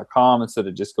MovieTickets.com instead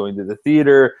of just going to the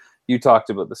theater. You talked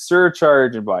about the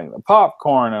surcharge and buying the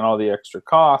popcorn and all the extra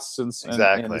costs and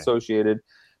associated.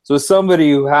 So as somebody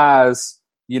who has,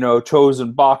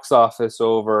 chosen box office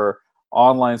over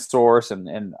online source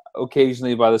and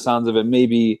occasionally, by the sounds of it,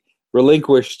 maybe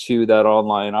relinquished to that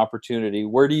online opportunity,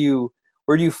 where do you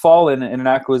where do you fall in an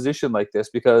acquisition like this?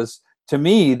 Because to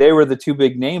me, they were the two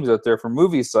big names out there for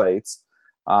movie sites.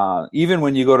 Even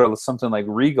when you go to something like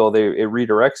Regal, it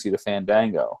redirects you to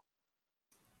Fandango.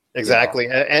 Exactly.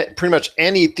 And pretty much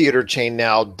any theater chain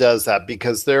now does that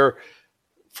because they're,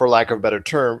 for lack of a better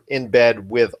term, in bed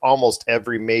with almost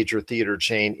every major theater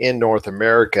chain in North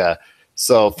America.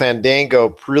 So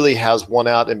Fandango really has won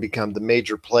out and become the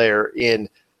major player in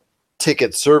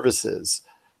ticket services.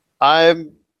 I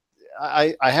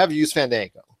have used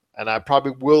Fandango, and I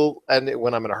probably will. And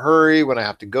when I'm in a hurry, when I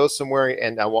have to go somewhere,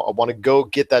 and I want to go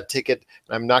get that ticket,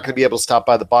 and I'm not going to be able to stop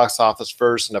by the box office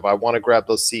first. And if I want to grab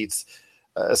those seats,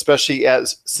 especially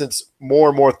since more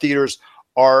and more theaters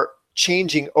are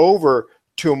changing over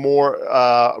to a more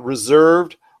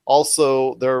reserved.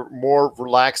 Also, they're more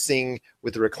relaxing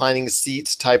with the reclining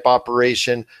seats type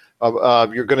operation.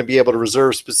 You're going to be able to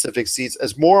reserve specific seats.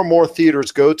 As more and more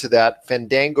theaters go to that,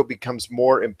 Fandango becomes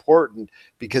more important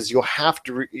because you'll have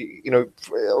to,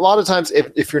 a lot of times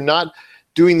if you're not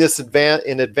doing this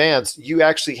in advance, you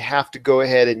actually have to go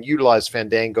ahead and utilize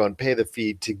Fandango and pay the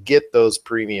fee to get those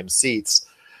premium seats.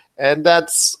 And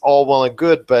that's all well and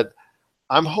good, but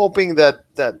I'm hoping that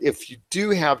if you do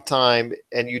have time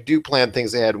and you do plan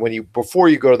things ahead, before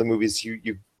you go to the movies,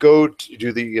 you go to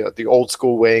do the old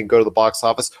school way and go to the box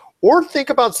office, or think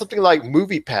about something like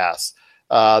Movie Pass,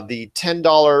 the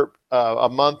 $10 a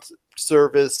month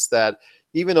service that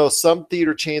even though some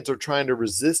theater chains are trying to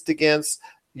resist against,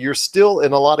 you're still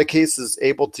in a lot of cases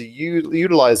able to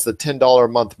utilize the $10 a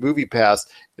month Movie Pass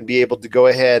and be able to go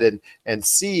ahead and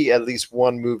see at least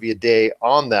one movie a day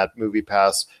on that Movie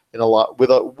Pass. With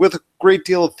a great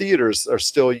deal of theaters are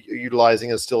still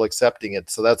utilizing and still accepting it.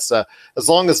 So that's as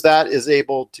long as that is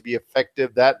able to be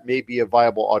effective, that may be a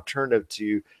viable alternative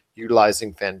to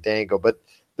utilizing Fandango. But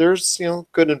there's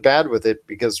good and bad with it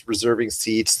because reserving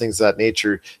seats, things of that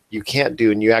nature, you can't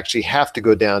do, and you actually have to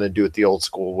go down and do it the old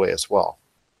school way as well.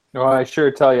 Well, I sure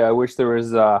tell you, I wish there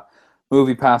was a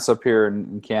Movie Pass up here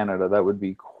in Canada. That would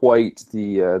be quite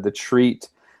the treat,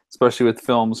 especially with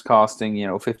films costing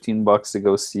 $15 to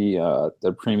go see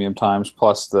the premium times,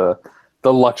 plus the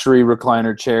luxury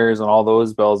recliner chairs and all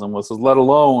those bells and whistles, let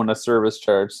alone a service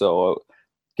charge. So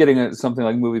getting something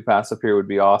like Movie Pass up here would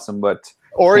be awesome. But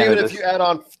or even if you add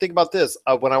on, think about this: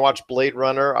 when I watched Blade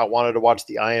Runner, I wanted to watch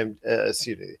the I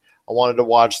wanted to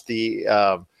watch the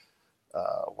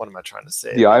what am I trying to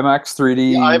say? The IMAX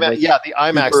 3D. The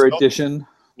IMAX Super edition.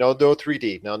 No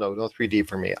 3D. No 3D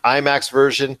for me. IMAX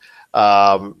version.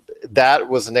 That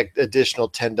was an additional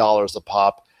 $10 a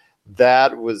pop.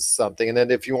 That was something. And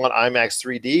then if you want IMAX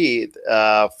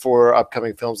 3D for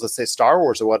upcoming films, let's say Star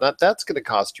Wars or whatnot, that's going to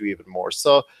cost you even more.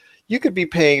 So you could be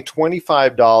paying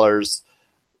 $25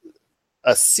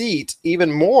 a seat,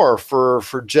 even more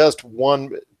for just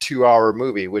 1 2-hour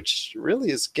movie, which really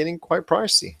is getting quite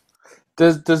pricey.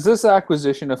 Does this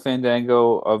acquisition of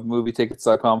Fandango of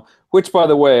MovieTickets.com, which, by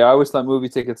the way, I always thought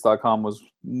MovieTickets.com was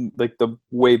like the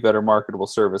way better marketable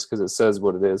service because it says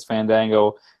what it is.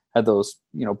 Fandango had those,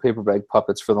 paper bag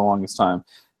puppets for the longest time.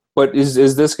 But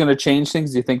is this going to change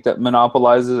things? Do you think that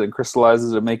monopolizes and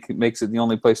crystallizes it, makes it the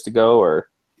only place to go? Or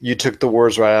you took the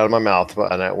words right out of my mouth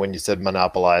when you said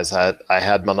monopolize. I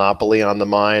had monopoly on the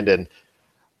mind, and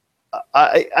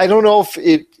I don't know if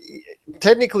it.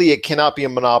 Technically, it cannot be a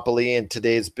monopoly in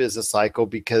today's business cycle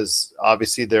because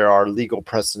obviously there are legal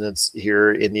precedents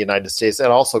here in the United States and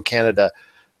also Canada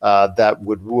that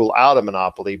would rule out a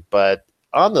monopoly. But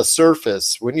on the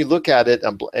surface, when you look at it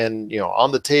and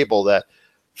on the table, that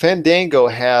Fandango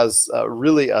has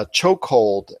really a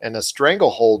chokehold and a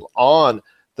stranglehold on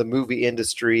the movie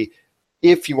industry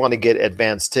if you want to get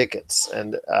advanced tickets.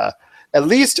 And at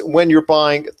least when you're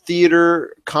buying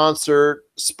theater, concert,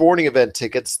 sporting event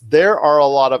tickets, there are a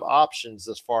lot of options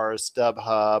as far as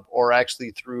StubHub or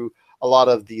actually through a lot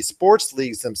of the sports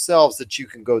leagues themselves that you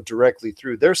can go directly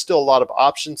through. There's still a lot of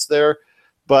options there.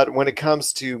 But when it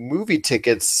comes to movie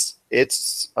tickets,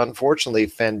 it's unfortunately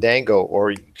Fandango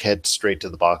or you head straight to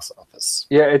the box office.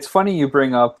 Yeah, it's funny you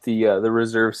bring up the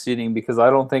reserve seating because I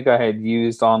don't think I had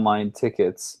used online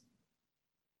tickets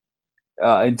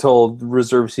until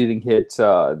reserve seating hit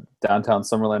downtown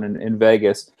Summerlin in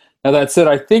Vegas. Now, that said,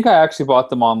 I think I actually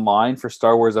bought them online for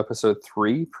Star Wars Episode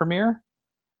 3 premiere.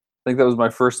 I think that was my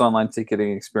first online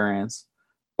ticketing experience.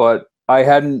 But I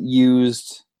hadn't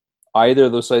used either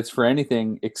of those sites for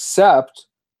anything except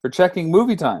for checking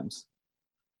movie times.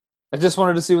 I just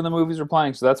wanted to see when the movies were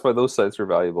playing, so that's why those sites were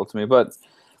valuable to me. But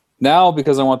now,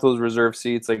 because I want those reserve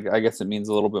seats, I guess it means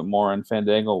a little bit more, and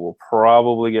Fandango will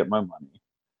probably get my money.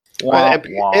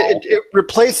 It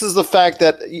replaces the fact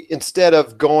that instead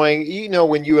of going,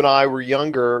 when you and I were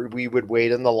younger, we would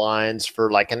wait in the lines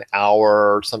for like an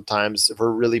hour or sometimes for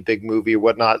a really big movie or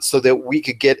whatnot, so that we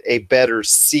could get a better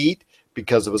seat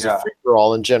because it was a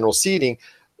free-for-all in general seating.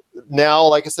 Now,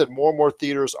 like I said, more and more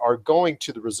theaters are going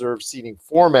to the reserved seating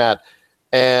format.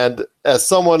 And as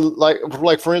someone like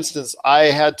for instance, I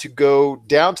had to go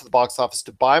down to the box office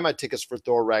to buy my tickets for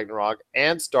Thor Ragnarok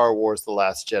and Star Wars The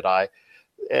Last Jedi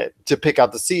to pick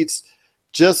out the seats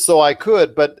just so I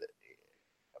could. But,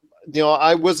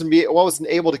 I wasn't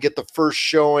able to get the first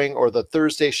showing or the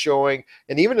Thursday showing.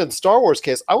 And even in the Star Wars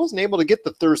case, I wasn't able to get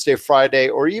the Thursday, Friday,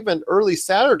 or even early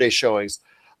Saturday showings.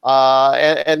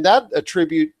 And that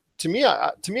attribute to me,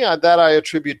 that I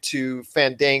attribute to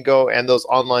Fandango and those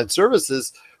online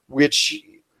services, which,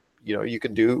 you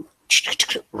can do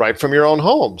right from your own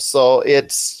home. So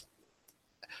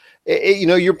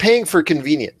you're paying for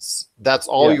convenience. That's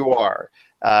all you are.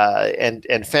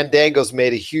 And Fandango's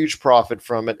made a huge profit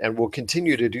from it and will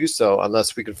continue to do so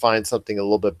unless we can find something a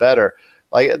little bit better.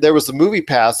 Like there was a movie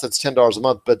pass that's $10 a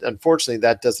month, but unfortunately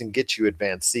that doesn't get you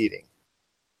advanced seating.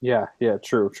 Yeah,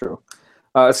 true.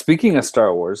 Speaking of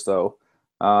Star Wars, though,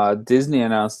 Disney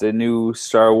announced a new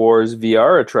Star Wars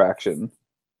VR attraction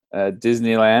at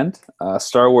Disneyland.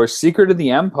 Star Wars Secrets of the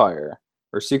Empire.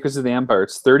 It's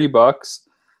 $30.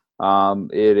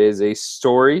 It is a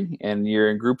story, and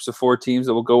you're in groups of 4 teams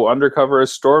that will go undercover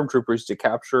as stormtroopers to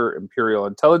capture Imperial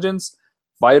intelligence,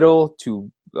 vital to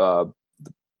the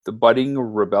budding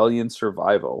rebellion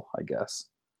survival, I guess.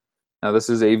 Now, this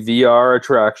is a VR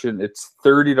attraction. It's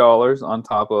 $30 on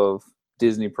top of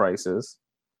Disney prices.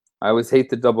 I always hate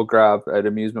the double grab at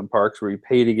amusement parks where you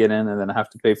pay to get in and then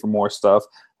have to pay for more stuff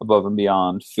above and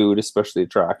beyond food, especially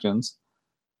attractions.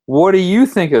 What do you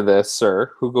think of this,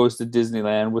 sir, who goes to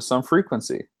Disneyland with some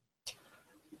frequency?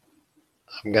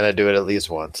 I'm going to do it at least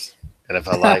once. And if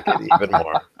I like it, even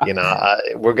more.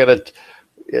 We're going to...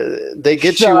 they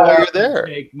get you while you're there.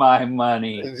 Take my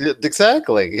money.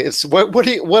 Exactly. It's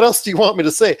what else do you want me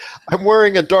to say? I'm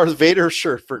wearing a Darth Vader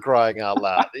shirt, for crying out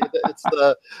loud.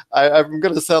 I'm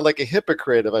going to sound like a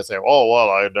hypocrite if I say, "Oh well,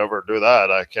 I never do that.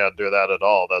 I can't do that at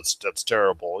all. That's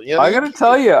terrible." I got to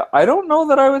tell you, I don't know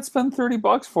that I would spend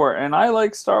 $30 for it, and I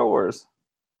like Star Wars.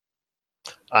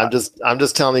 I'm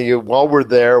just telling you, while we're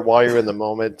there, while you're in the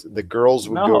moment, the girls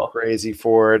would go crazy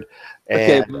for it.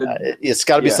 And it's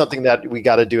got to be something that we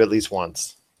got to do at least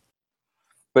once.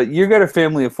 But you got a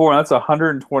family of 4, and that's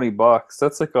 $120.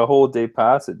 That's like a whole day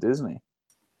pass at Disney.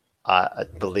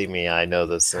 Believe me, I know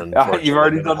this. You've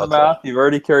already done the math. You've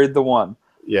already carried the one.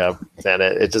 Yeah, and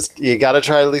it just, you got to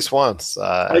try at least once.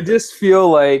 I just feel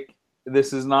like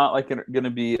this is not like going to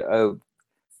be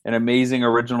an amazing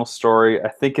original story. I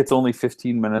think it's only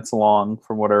 15 minutes long,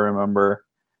 from what I remember.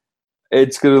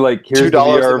 It's gonna here's $2 the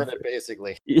VR, a minute,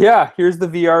 basically. Yeah, here's the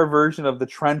VR version of the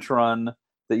trench run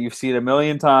that you've seen a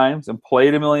million times and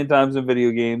played a million times in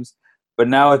video games, but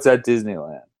now it's at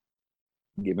Disneyland.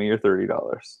 Give me your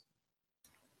 $30.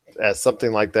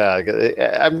 Something like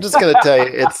that. I'm just gonna tell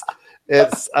you,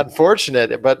 it's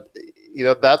unfortunate, but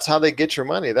that's how they get your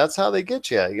money. That's how they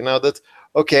get you. That's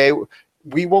okay.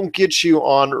 We won't get you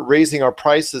on raising our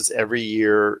prices every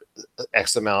year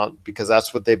X amount because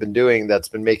that's what they've been doing. That's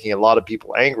been making a lot of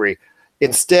people angry.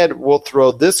 Instead, we'll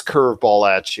throw this curveball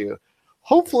at you.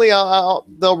 Hopefully,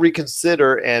 they'll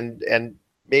reconsider and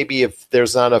maybe if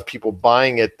there's not enough people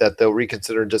buying it, that they'll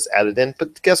reconsider and just add it in.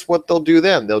 But guess what they'll do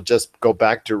then? They'll just go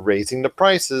back to raising the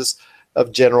prices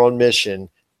of general admission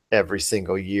every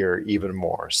single year even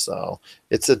more. So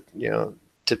it's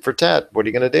tit for tat. What are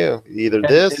you going to do? Either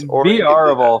this or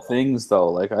VR of all things,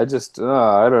 though. I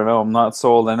don't know. I'm not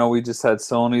sold. I know we just had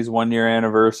Sony's 1-year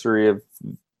anniversary of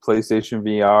PlayStation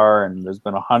VR, and there's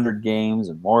been 100 games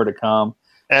and more to come.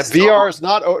 And VR has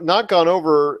not gone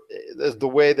over the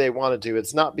way they wanted to.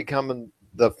 It's not becoming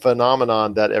the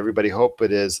phenomenon that everybody hoped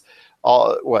it is.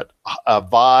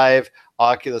 Vive,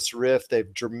 Oculus Rift,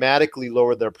 they've dramatically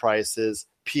lowered their prices.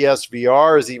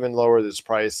 PSVR has even lowered its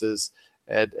prices,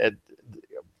 and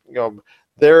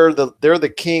they're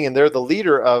the king and they're the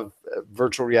leader of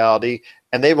virtual reality,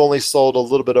 and they've only sold a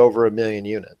little bit over 1 million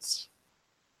units.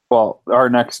 Well, our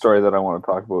next story that I want to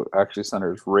talk about actually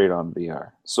centers right on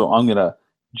VR, so I'm gonna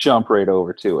jump right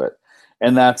over to it,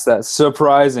 and that's that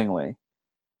surprisingly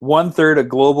 1/3 of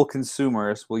global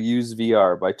consumers will use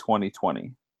VR by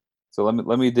 2020. So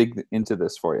let me dig into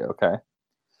this for you, okay?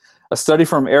 A study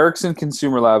from Ericsson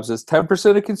Consumer Labs says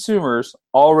 10% of consumers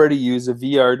already use a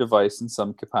VR device in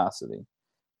some capacity,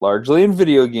 largely in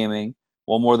video gaming,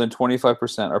 while more than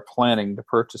 25% are planning to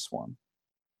purchase one.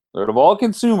 Out of all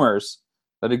consumers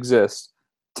that exist,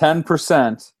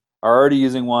 10% are already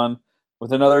using one,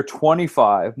 with another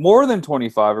 25, more than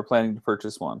 25, are planning to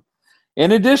purchase one.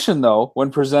 In addition, though,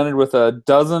 when presented with a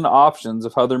dozen options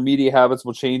of how their media habits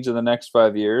will change in the next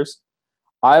 5 years,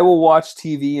 I will watch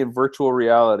TV in virtual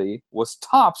reality was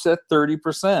tops at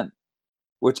 30%,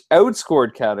 which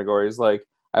outscored categories like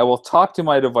I will talk to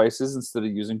my devices instead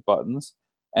of using buttons,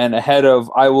 and ahead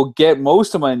of I will get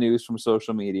most of my news from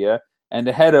social media, and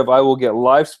ahead of I will get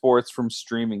live sports from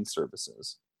streaming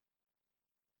services.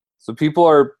 So people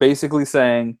are basically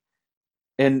saying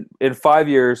in 5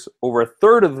 years, over a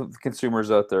third of the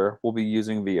consumers out there will be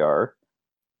using VR,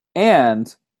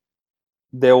 and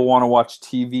they'll want to watch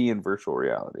TV in virtual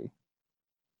reality.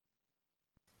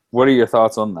 What are your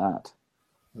thoughts on that?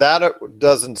 That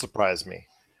doesn't surprise me.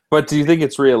 But do you think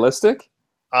it's realistic?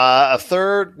 A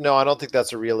third? No, I don't think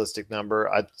that's a realistic number.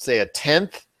 I'd say a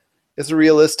tenth is a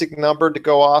realistic number to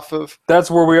go off of.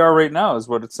 That's where we are right now, is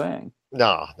what it's saying.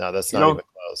 No, that's not even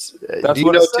close. That's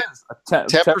what it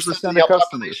says. 10% of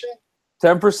customers.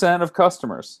 10% of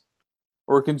customers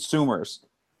or consumers.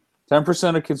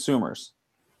 10% of consumers.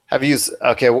 Have used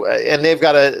and they've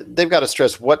got to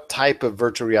stress what type of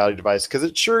virtual reality device, because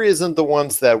it sure isn't the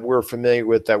ones that we're familiar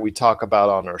with that we talk about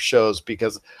on our shows.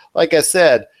 Because, like I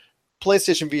said,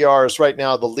 PlayStation VR is right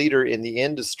now the leader in the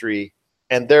industry,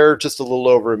 and they're just a little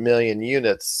over 1 million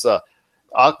units.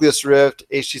 Oculus Rift,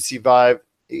 HTC Vive.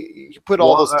 You put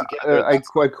all those together. I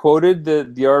quoted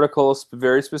the article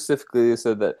very specifically. They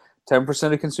said that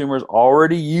 10% of consumers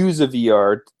already use a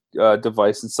VR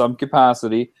device in some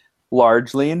capacity,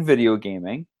 largely in video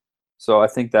gaming. So I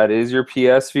think that is your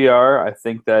PSVR. I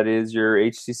think that is your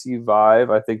HTC Vive.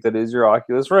 I think that is your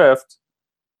Oculus Rift.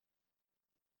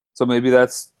 So maybe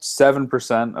that's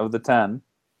 7% of the 10.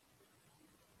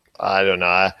 I don't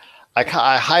know. I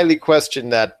highly question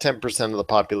that 10% of the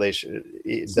population.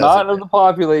 It's not of the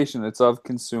population. It's of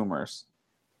consumers.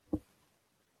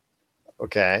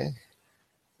 Okay.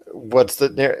 What's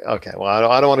the... Okay, well,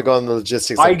 I don't want to go on the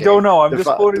logistics. I don't know. I'm just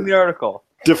quoting the article.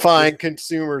 Define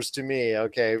consumers to me.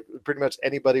 Okay, pretty much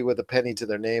anybody with a penny to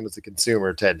their name is a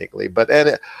consumer, technically. But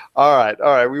all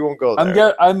right, we won't go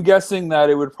there. I'm guessing that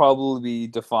it would probably be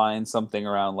defined something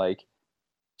around like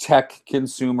tech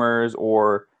consumers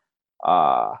or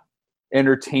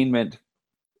entertainment,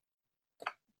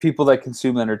 people that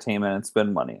consume entertainment and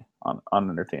spend money on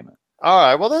entertainment. All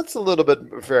right, well, that's a little bit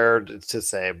fair to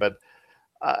say, but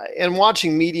in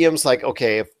watching mediums, like,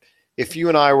 okay, if you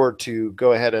and I were to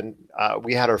go ahead and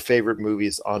we had our favorite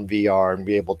movies on VR and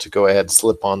be able to go ahead and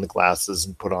slip on the glasses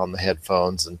and put on the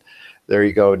headphones, and there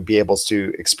you go, and be able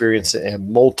to experience it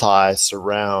in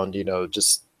multi-surround,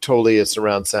 just totally a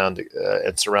surround sound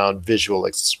and surround visual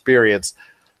experience,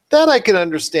 that I can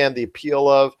understand the appeal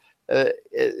of,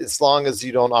 as long as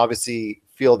you don't obviously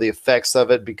feel the effects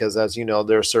of it, because as you know,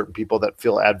 there are certain people that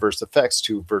feel adverse effects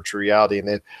to virtual reality, and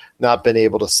they've not been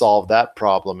able to solve that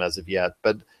problem as of yet.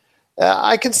 But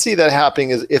I can see that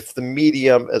happening as if the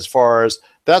medium, as far as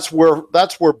that's where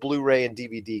Blu-ray and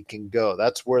DVD can go.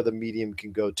 That's where the medium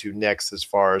can go to next, as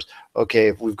far as, okay,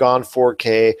 if we've gone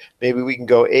 4K, maybe we can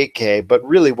go 8K, but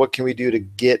really what can we do to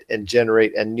get and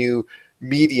generate a new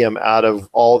medium out of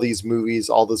all these movies,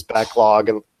 all this backlog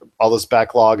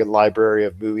and library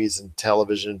of movies and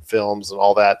television films and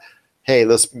all that? Hey,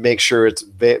 let's make sure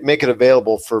make it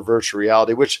available for virtual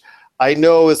reality, which I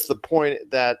know is the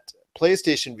point that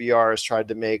PlayStation VR has tried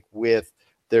to make with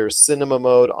their cinema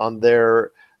mode on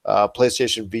their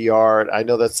PlayStation VR. I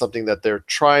know that's something that they're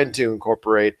trying to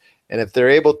incorporate, and if they're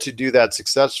able to do that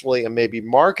successfully and maybe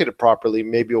market it properly,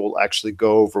 maybe it will actually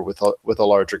go over with a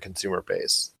larger consumer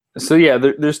base. So yeah,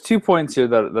 there's 2 points here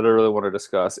that I really want to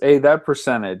discuss. That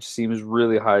percentage seems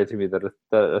really high to me, that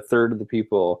a third of the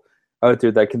people out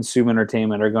there that consume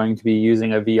entertainment are going to be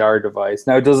using a VR device.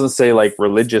 Now, it doesn't say like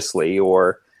religiously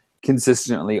or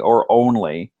consistently or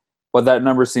only, but that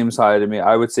number seems high to me.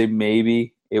 I would say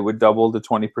maybe it would double to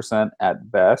 20%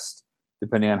 at best,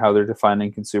 depending on how they're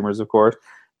defining consumers, of course.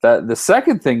 That the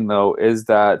second thing, though, is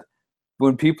that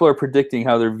when people are predicting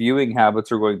how their viewing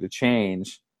habits are going to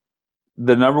change,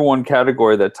 the number one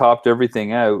category that topped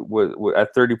everything out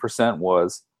at 30%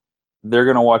 was they're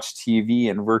going to watch TV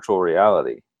in virtual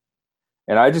reality.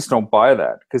 And I just don't buy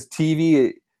that, because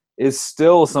TV is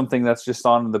still something that's just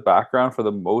on in the background for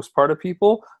the most part of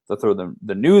people. They'll throw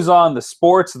the news on, the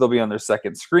sports, they'll be on their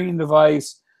second screen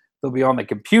device, they'll be on the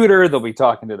computer, they'll be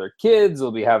talking to their kids,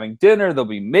 they'll be having dinner, they'll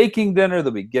be making dinner,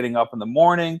 they'll be getting up in the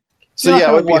morning. So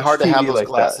yeah, it would be hard to have those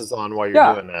glasses on while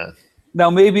you're doing that. Now,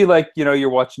 maybe you're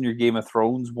watching your Game of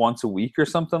Thrones once a week or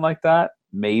something like that,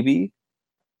 maybe.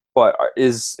 But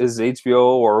is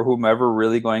HBO or whomever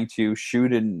really going to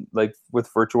shoot in with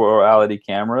virtual reality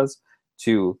cameras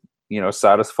to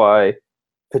satisfy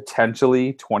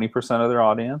potentially 20% of their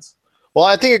audience? Well,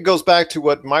 I think it goes back to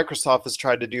what Microsoft has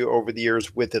tried to do over the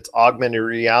years with its augmented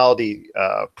reality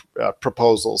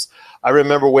proposals. I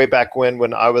remember way back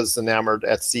when I was enamored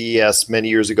at CES many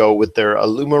years ago with their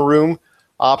Illuma Room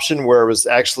option, where it was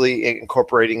actually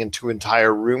incorporating into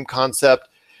entire room concept.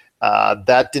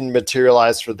 That didn't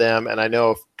materialize for them. And I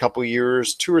know a couple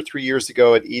years, 2 or 3 years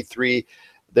ago at E3,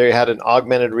 they had an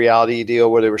augmented reality deal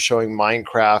where they were showing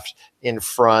Minecraft in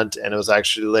front, and it was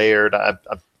actually layered.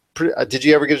 Did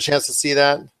you ever get a chance to see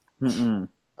that? Mm-mm.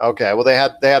 Okay, well they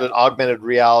had an augmented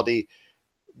reality,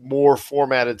 more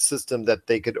formatted system that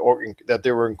they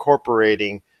were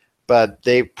incorporating, but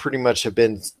they pretty much have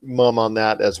been mum on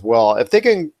that as well. If they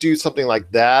can do something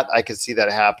like that, I can see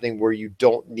that happening, where you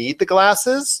don't need the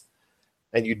glasses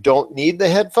and you don't need the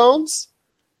headphones.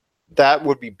 That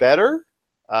would be better.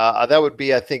 That would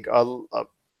be, I think,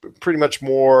 pretty much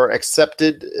more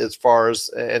accepted as far as.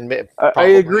 I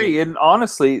agree, and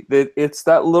honestly, it's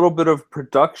that little bit of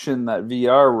production that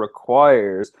VR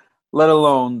requires, let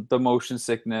alone the motion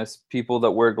sickness, people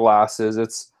that wear glasses.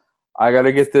 It's, I got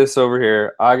to get this over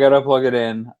here. I got to plug it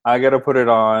in. I got to put it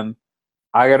on.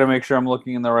 I got to make sure I'm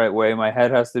looking in the right way. My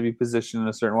head has to be positioned in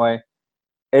a certain way.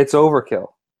 It's overkill.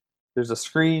 There's a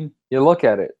screen. You look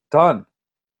at it. Done.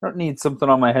 I don't need something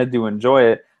on my head to enjoy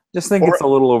it. Just think it's a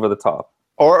little over the top.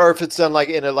 Or if it's done like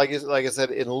in a, like I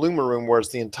said, in a Luma Room, where it's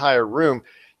the entire room,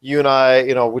 you and I,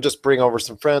 we'll just bring over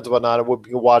some friends and whatnot, and we'll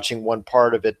be watching one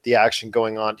part of it, the action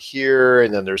going on here,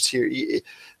 and then there's here.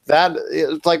 That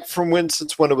it's like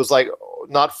since when it was like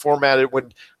not formatted,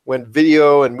 when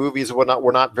video and movies and whatnot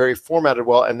were not very formatted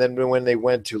well, and then when they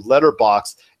went to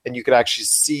letterbox and you could actually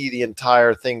see the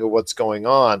entire thing of what's going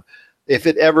on. If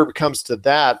it ever comes to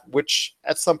that, which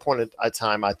at some point in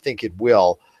time I think it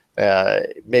will,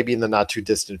 maybe in the not too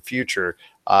distant future,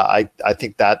 I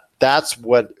think that's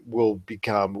what will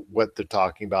become what they're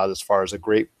talking about as far as a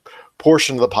great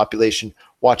portion of the population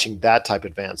watching that type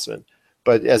of advancement.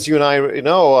 But as you and I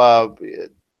know,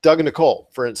 Doug and Nicole,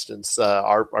 for instance,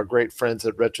 are great friends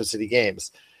at Retro City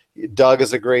Games. Doug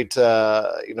is a great,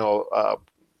 a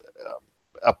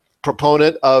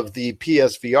proponent of the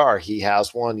PSVR. He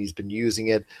has one. He's been using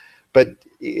it. But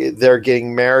they're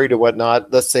getting married or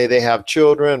whatnot. Let's say they have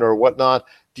children or whatnot.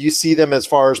 Do you see them as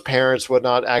far as parents,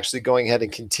 whatnot, actually going ahead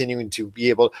and continuing to be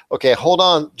able, okay, hold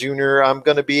on, Junior, I'm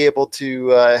going to be able to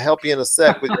help you in a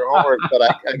sec with your homework, but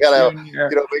I got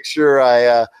to make sure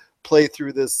I play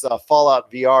through this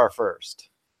Fallout VR first.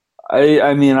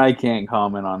 I mean, I can't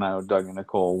comment on how Doug and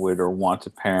Nicole would or want to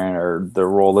parent or the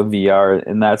role of VR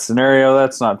in that scenario.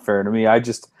 That's not fair to me. I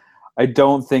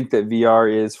don't think that VR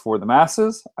is for the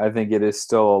masses. I think it is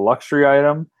still a luxury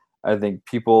item. I think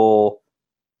people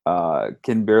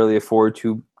can barely afford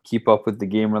to keep up with the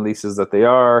game releases that they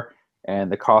are, and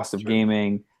the cost of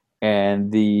gaming,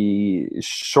 and the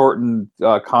shortened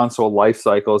console life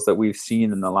cycles that we've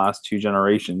seen in the last 2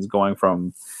 generations, going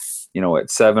from,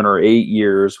 at 7 or 8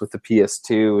 years with the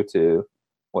PS2 to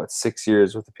 6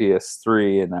 years with the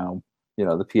PS3, and now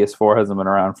the PS4 hasn't been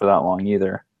around for that long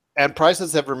either. And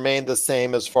prices have remained the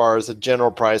same as far as a general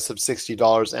price of $60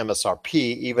 MSRP,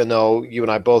 even though you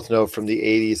and I both know from the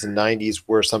 80s and 90s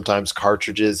where sometimes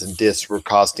cartridges and discs were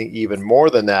costing even more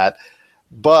than that.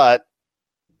 But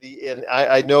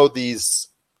I know these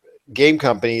game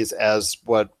companies, as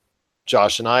what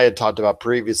Josh and I had talked about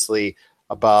previously,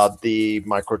 about the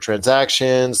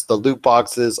microtransactions, the loot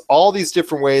boxes, all these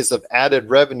different ways of added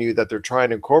revenue that they're trying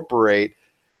to incorporate,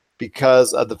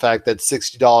 because of the fact that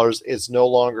 $60 is no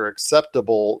longer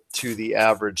acceptable to the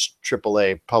average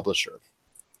AAA publisher.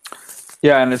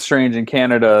 Yeah, and it's strange. In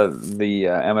Canada, the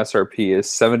MSRP is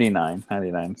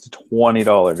 $79.99. It's a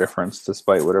 $20 difference,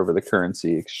 despite whatever the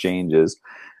currency exchange is.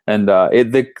 And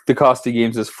the cost of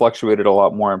games has fluctuated a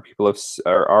lot more, and people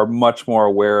are much more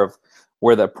aware of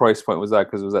where that price point was at,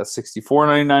 because it was at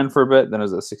 $64.99 for a bit, then it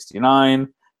was at $69.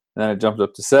 And then it jumped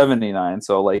up to $79.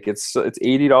 So it's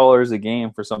 $80 a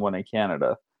game for someone in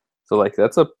Canada. So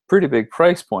that's a pretty big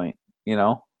price point,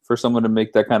 for someone to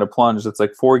make that kind of plunge. It's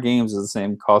like 4 games is the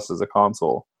same cost as a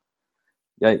console.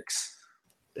 Yikes.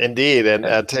 Indeed. And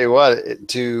I'll tell you what,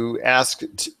 to ask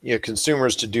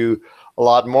consumers to do a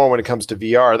lot more when it comes to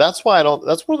VR. That's one of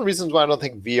the reasons why I don't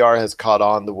think VR has caught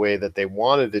on the way that they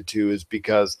wanted it to, is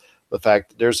because the fact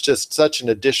that there's just such an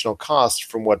additional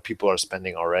cost from what people are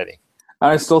spending already.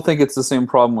 I still think it's the same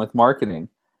problem with marketing.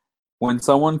 When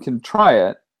someone can try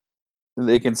it,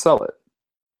 they can sell it.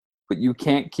 But you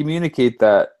can't communicate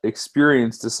that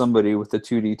experience to somebody with a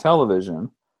 2D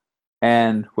television,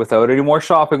 and without any more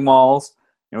shopping malls,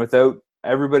 and without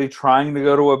everybody trying to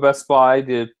go to a Best Buy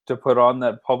to put on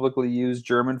that publicly used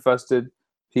German-fested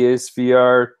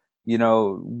PSVR,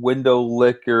 window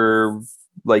licker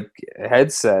like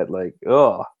headset. Like,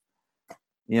 ugh.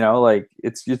 Like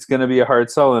it's going to be a hard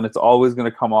sell, and it's always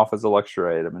going to come off as a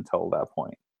luxury item until that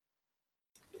point.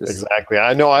 Exactly.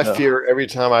 I know. I fear every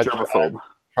time I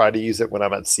try to use it when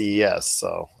I'm at CES.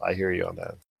 So I hear you on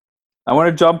that. I want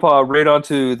to jump right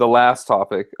onto the last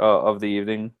topic of the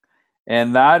evening,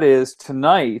 and that is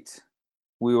tonight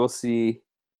we will see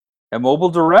a mobile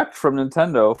direct from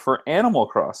Nintendo for Animal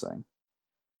Crossing.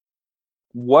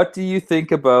 What do you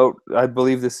think about? I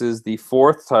believe this is the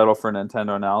 4th title for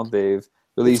Nintendo now. They've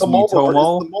released Miitomo. It's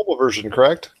the mobile version,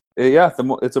 correct? Yeah,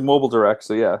 it's a mobile direct.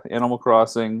 So yeah, Animal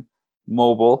Crossing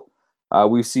mobile.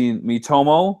 We've seen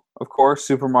Miitomo, of course,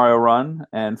 Super Mario Run,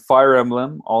 and Fire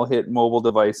Emblem all hit mobile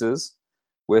devices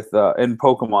with and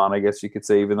Pokemon, I guess you could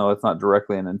say, even though it's not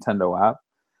directly a Nintendo app.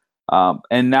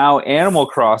 And now Animal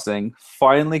Crossing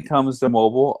finally comes to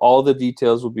mobile. All the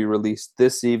details will be released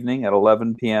this evening at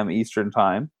 11 p.m. Eastern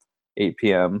Time, 8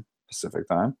 p.m. Pacific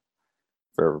Time,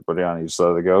 for everybody on each side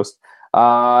of the Ghost.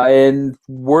 And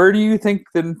where do you think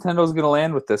the Nintendo's going to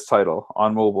land with this title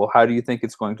on mobile? How do you think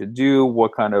it's going to do?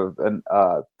 What kind of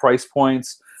price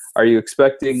points are you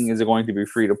expecting? Is it going to be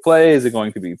free to play? Is it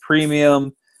going to be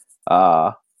premium?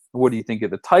 What do you think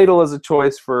of the title as a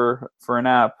choice for an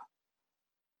app?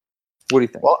 What do you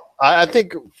think? Well, I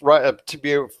think to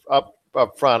be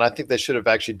up front, I think they should have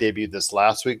actually debuted this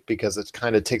last week because it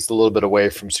kind of takes a little bit away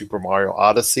from Super Mario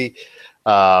Odyssey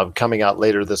coming out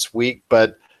later this week.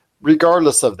 But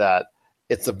regardless of that,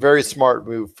 it's a very smart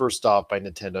move, first off, by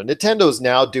Nintendo. Nintendo is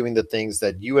now doing the things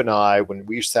that you and I, when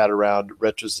we sat around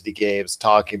Retro City Games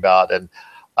talking about, and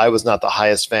I was not the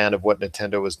highest fan of what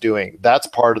Nintendo was doing. That's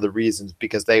part of the reasons,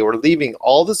 because they were leaving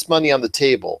all this money on the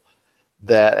table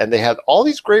and they had all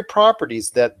these great properties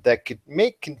that could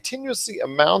make continuously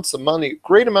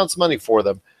great amounts of money for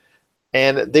them,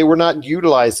 and they were not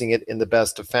utilizing it in the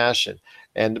best of fashion.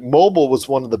 And mobile was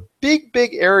one of the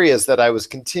big areas that I was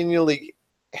continually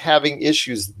having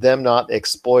issues them not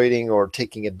exploiting or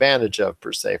taking advantage of,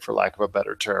 per se, for lack of a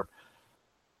better term.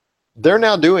 They're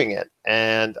now doing it,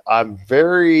 and I'm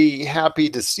very happy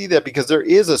to see that, because there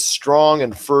is a strong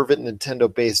and fervent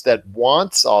Nintendo base that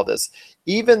wants all this.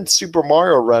 Even Super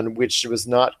Mario Run, which was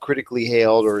not critically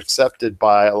hailed or accepted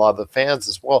by a lot of the fans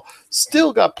as well,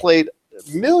 still got played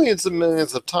millions and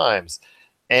millions of times.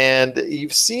 And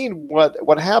you've seen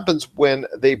what happens when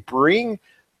they bring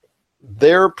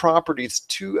their properties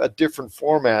to a different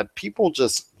format. People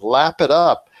just lap it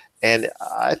up. And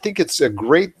I think it's a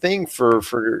great thing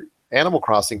for Animal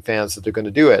Crossing fans that they're going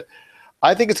to do it.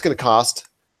 I think it's going to cost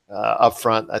up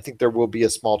front. I think there will be a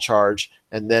small charge,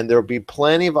 and then there'll be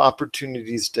plenty of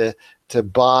opportunities to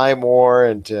buy more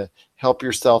and to help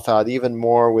yourself out even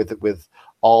more with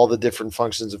all the different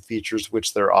functions and features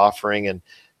which they're offering. And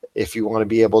if you want to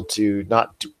be able to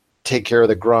not take care of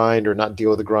the grind or not deal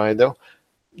with the grind, though,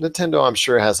 Nintendo, I'm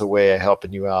sure, has a way of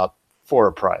helping you out for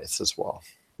a price as well.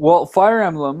 Well, Fire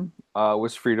Emblem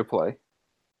was free to play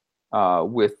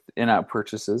with in-app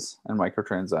purchases and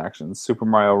microtransactions. Super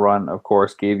Mario Run, of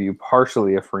course, gave you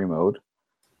partially a free mode.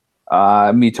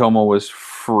 Miitomo was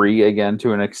free, again,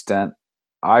 to an extent.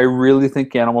 I really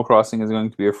think Animal Crossing is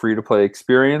going to be a free-to-play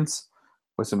experience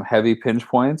with some heavy pinch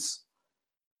points.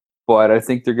 But I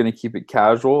think they're going to keep it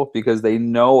casual because they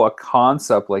know a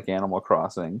concept like Animal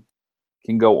Crossing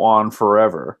can go on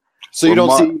forever. So you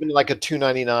don't see even like a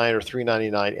 $2.99 or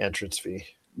 $3.99 entrance fee?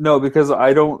 No, because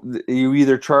you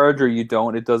either charge or you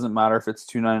don't. It doesn't matter if it's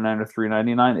 $2.99 or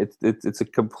 $3.99. It's a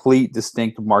complete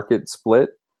distinct market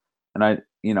split, and I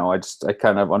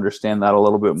kind of understand that a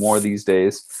little bit more these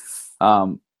days.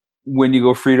 When you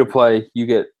go free to play, you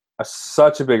get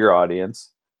such a bigger audience,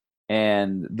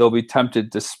 and they'll be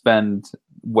tempted to spend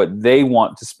what they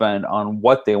want to spend on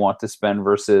what they want to spend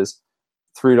versus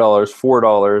 $3,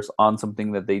 $4 on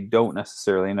something that they don't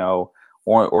necessarily know,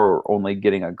 or only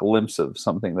getting a glimpse of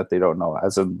something that they don't know,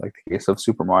 as in like the case of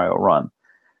Super Mario Run.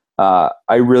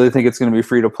 I really think it's going to be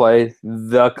free to play.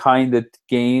 The kind of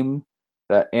game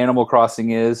that Animal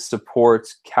Crossing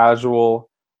supports casual,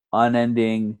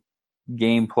 unending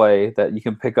gameplay that you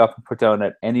can pick up and put down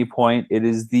at any point. It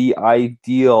is the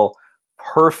ideal,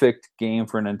 perfect game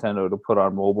for Nintendo to put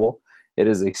on mobile. It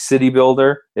is a city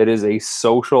builder. It is a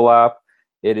social app.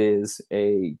 It is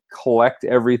a collect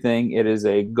everything. It is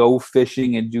a go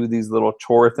fishing and do these little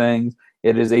chore things.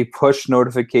 It is a push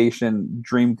notification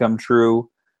dream come true.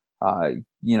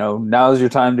 Now's your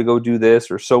time to go do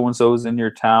this, or so-and-so's in your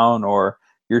town, or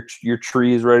your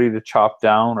tree is ready to chop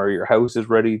down, or your house is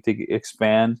ready to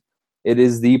expand. It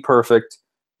is the perfect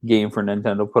game for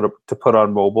Nintendo to put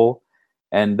on mobile,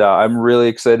 and I'm really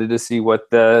excited to see what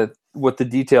the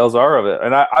details are of it.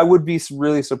 And I would be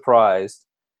really surprised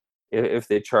if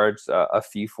they charged a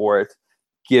fee for it,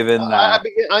 given that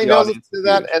I know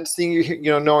that, and seeing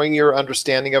you, knowing your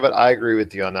understanding of it, I agree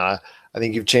with you on that. I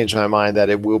think you've changed my mind that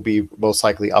it will be most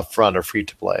likely upfront or free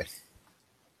to play.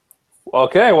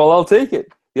 Okay, well, I'll take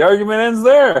it. The argument ends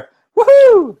there.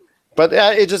 Woohoo! But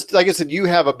it just, like I said, you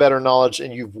have a better knowledge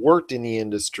and you've worked in the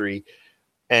industry,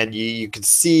 and you can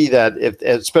see that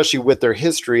especially with their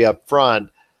history up front,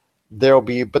 there'll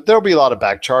be a lot of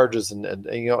back charges, and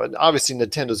obviously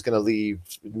Nintendo's going to leave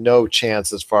no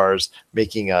chance as far as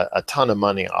making a ton of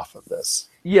money off of this.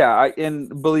 Yeah,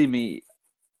 and believe me,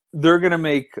 they're going to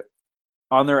make,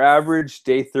 on their average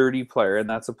day 30 player, and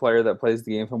that's a player that plays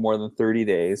the game for more than 30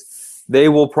 days, they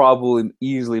will probably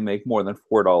easily make more than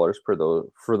 $4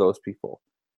 for those people.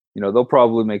 They'll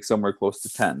probably make somewhere close to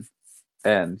 10.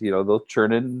 And, they'll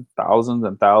churn in thousands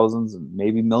and thousands and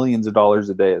maybe millions of dollars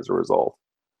a day as a result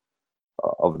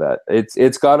of that.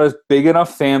 It's got a big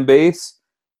enough fan base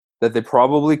that they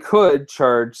probably could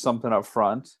charge something up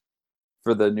front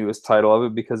for the newest title of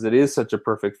it, because it is such a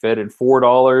perfect fit, and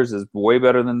 $4 is way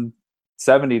better than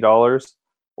 $70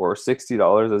 or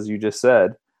 $60, as you just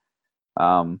said.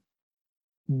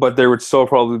 But there would still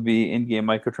probably be in-game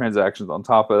microtransactions on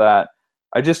top of that.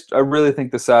 I really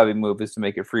think the savvy move is to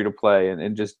make it free to play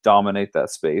and just dominate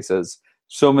that space, as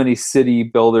so many city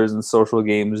builders and social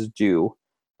games do.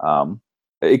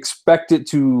 Expect it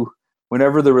to,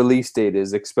 whenever the release date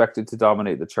is, expect it to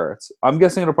dominate the charts. I'm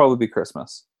guessing it'll probably be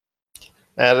Christmas.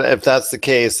 And if that's the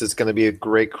case, it's going to be a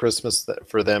great Christmas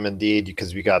for them indeed,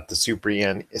 because we got the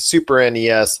Super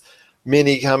NES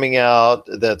Mini coming out.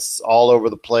 That's all over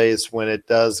the place. When it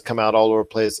does come out all over the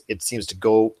place, it seems to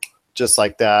go just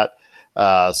like that.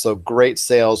 So great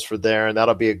sales for there, and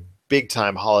that'll be a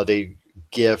big-time holiday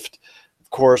gift.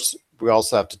 Of course, we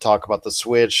also have to talk about the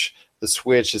Switch. The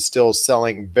Switch is still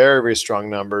selling very, very strong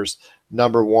numbers.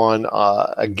 Number one,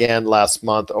 again, last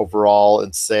month overall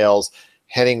in sales,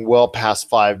 heading well past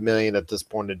 5 million at this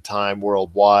point in time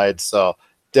worldwide. So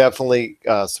definitely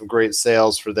some great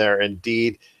sales for there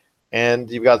indeed.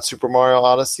 And you've got Super Mario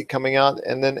Odyssey coming out,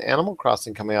 and then Animal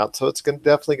Crossing coming out. So it's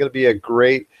definitely going to be a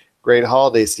great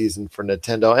holiday season for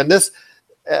Nintendo. And this,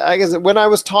 I guess, when I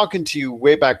was talking to you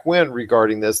way back when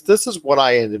regarding this is what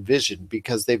I envisioned,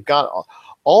 because they've got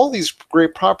all these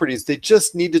great properties. They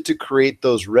just needed to create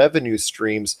those revenue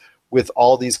streams with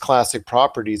all these classic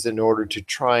properties in order to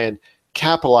try and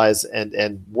capitalize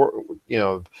and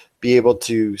be able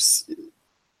to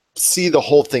see the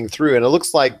whole thing through. And it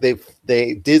looks like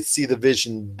they did see the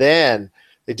vision then.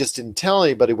 They just didn't tell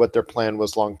anybody what their plan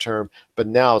was long term, but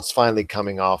now it's finally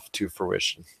coming off to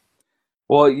fruition.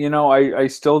 Well, I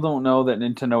still don't know that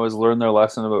Nintendo has learned their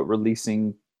lesson about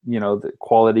releasing the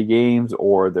quality games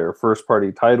or their first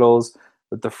party titles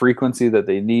with the frequency that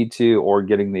they need to, or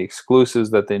getting the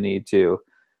exclusives that they need to.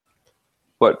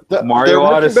 But Mario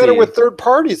Odyssey, better with third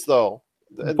parties though.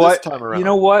 This time around, you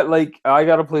know what? Like, I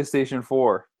got a PlayStation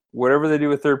 4. Whatever they do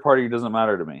with third party doesn't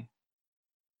matter to me,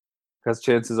 because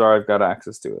chances are I've got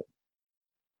access to it.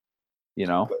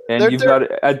 And you've got,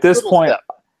 at this point,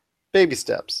 baby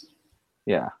steps.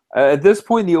 Yeah, at this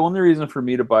point, the only reason for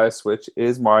me to buy a Switch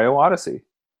is Mario Odyssey.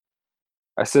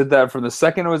 I said that from the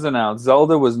second it was announced.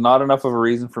 Zelda was not enough of a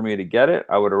reason for me to get it.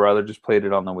 I would have rather just played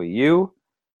it on the Wii U,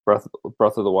 Breath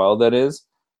of the Wild, that is.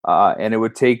 And it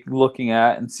would take looking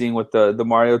at and seeing what the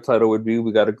Mario title would be.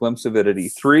 We got a glimpse of it at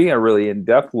E3, a really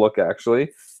in-depth look,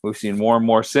 actually. We've seen more and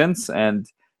more since, and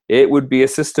it would be a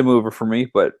system mover for me,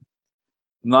 but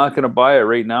I'm not going to buy it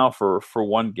right now for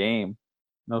one game.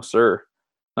 No, sir.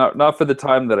 Not for the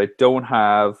time that I don't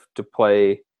have to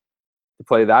play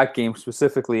that game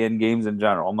specifically, and games in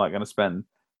general. I'm not going to spend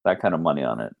that kind of money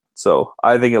on it. So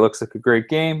I think it looks like a great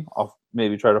game. I'll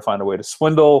maybe try to find a way to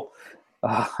swindle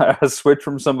a Switch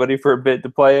from somebody for a bit to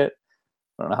play it.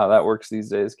 I don't know how that works these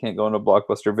days. Can't go into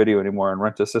Blockbuster Video anymore and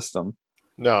rent a system.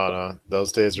 No,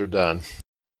 those days are done.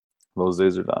 Those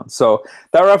days are done. So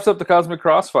that wraps up the Cosmic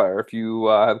Crossfire. If you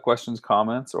have questions,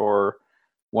 comments, or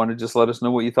want to just let us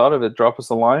know what you thought of it, drop us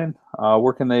a line.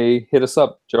 Where can they hit us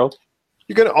up, Gerald?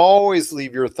 You can always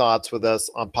leave your thoughts with us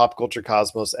on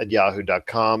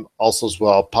popculturecosmos@yahoo.com. Also as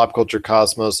well, Pop Culture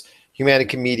Cosmos,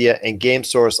 Humanica Media, and Game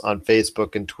Source on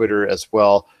Facebook and Twitter as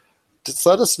well. Just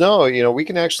let us know. We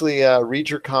can actually read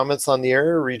your comments on the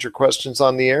air, read your questions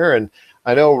on the air. And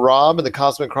I know Rob and the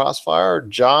Cosmic Crossfire,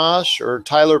 Josh, or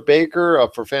Tyler Baker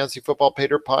for Fantasy Football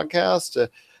Pater Podcast.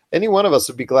 Any one of us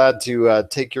would be glad to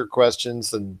take your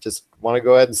questions, and just want to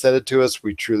go ahead and send it to us.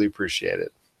 We truly appreciate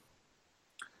it.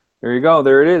 There you go.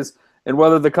 There it is. And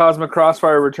whether the Cosmic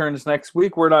Crossfire returns next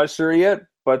week, we're not sure yet.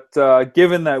 But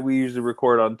given that we usually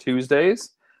record on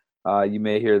Tuesdays, you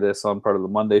may hear this on part of the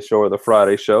Monday show or the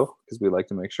Friday show, because we like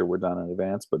to make sure we're done in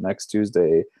advance. But next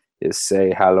Tuesday is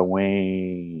Say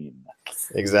Halloween.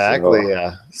 Exactly,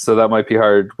 yeah. So that might be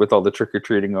hard with all the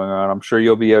trick-or-treating going on. I'm sure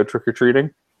you'll be out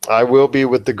trick-or-treating. I will be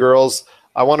with the girls.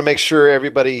 I want to make sure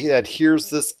everybody that hears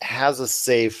this has a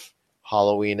safe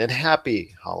Halloween and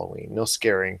happy Halloween. No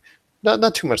scaring.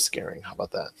 Not too much scaring. How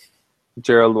about that?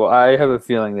 Gerald, well, I have a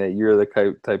feeling that you're the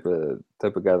type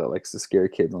of guy that likes to scare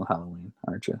kids on Halloween,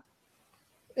 aren't you?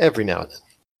 Every now and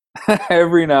then.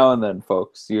 Every now and then,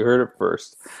 folks. You heard it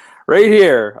first. Right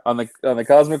here on the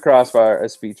Cosmic Crossfire,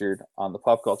 as featured on the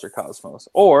Pop Culture Cosmos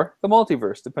or the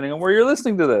Multiverse, depending on where you're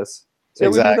listening to this. See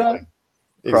how we do that?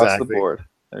 Across the board.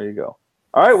 There you go.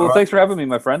 All right. Well, thanks for having me,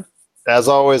 my friend. As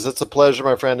always, it's a pleasure,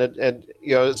 my friend. And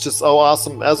it's just so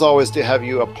awesome, as always, to have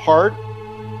you a part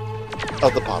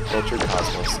of the Pop Culture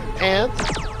Cosmos and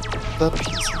the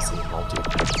PCC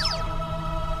Multiverse.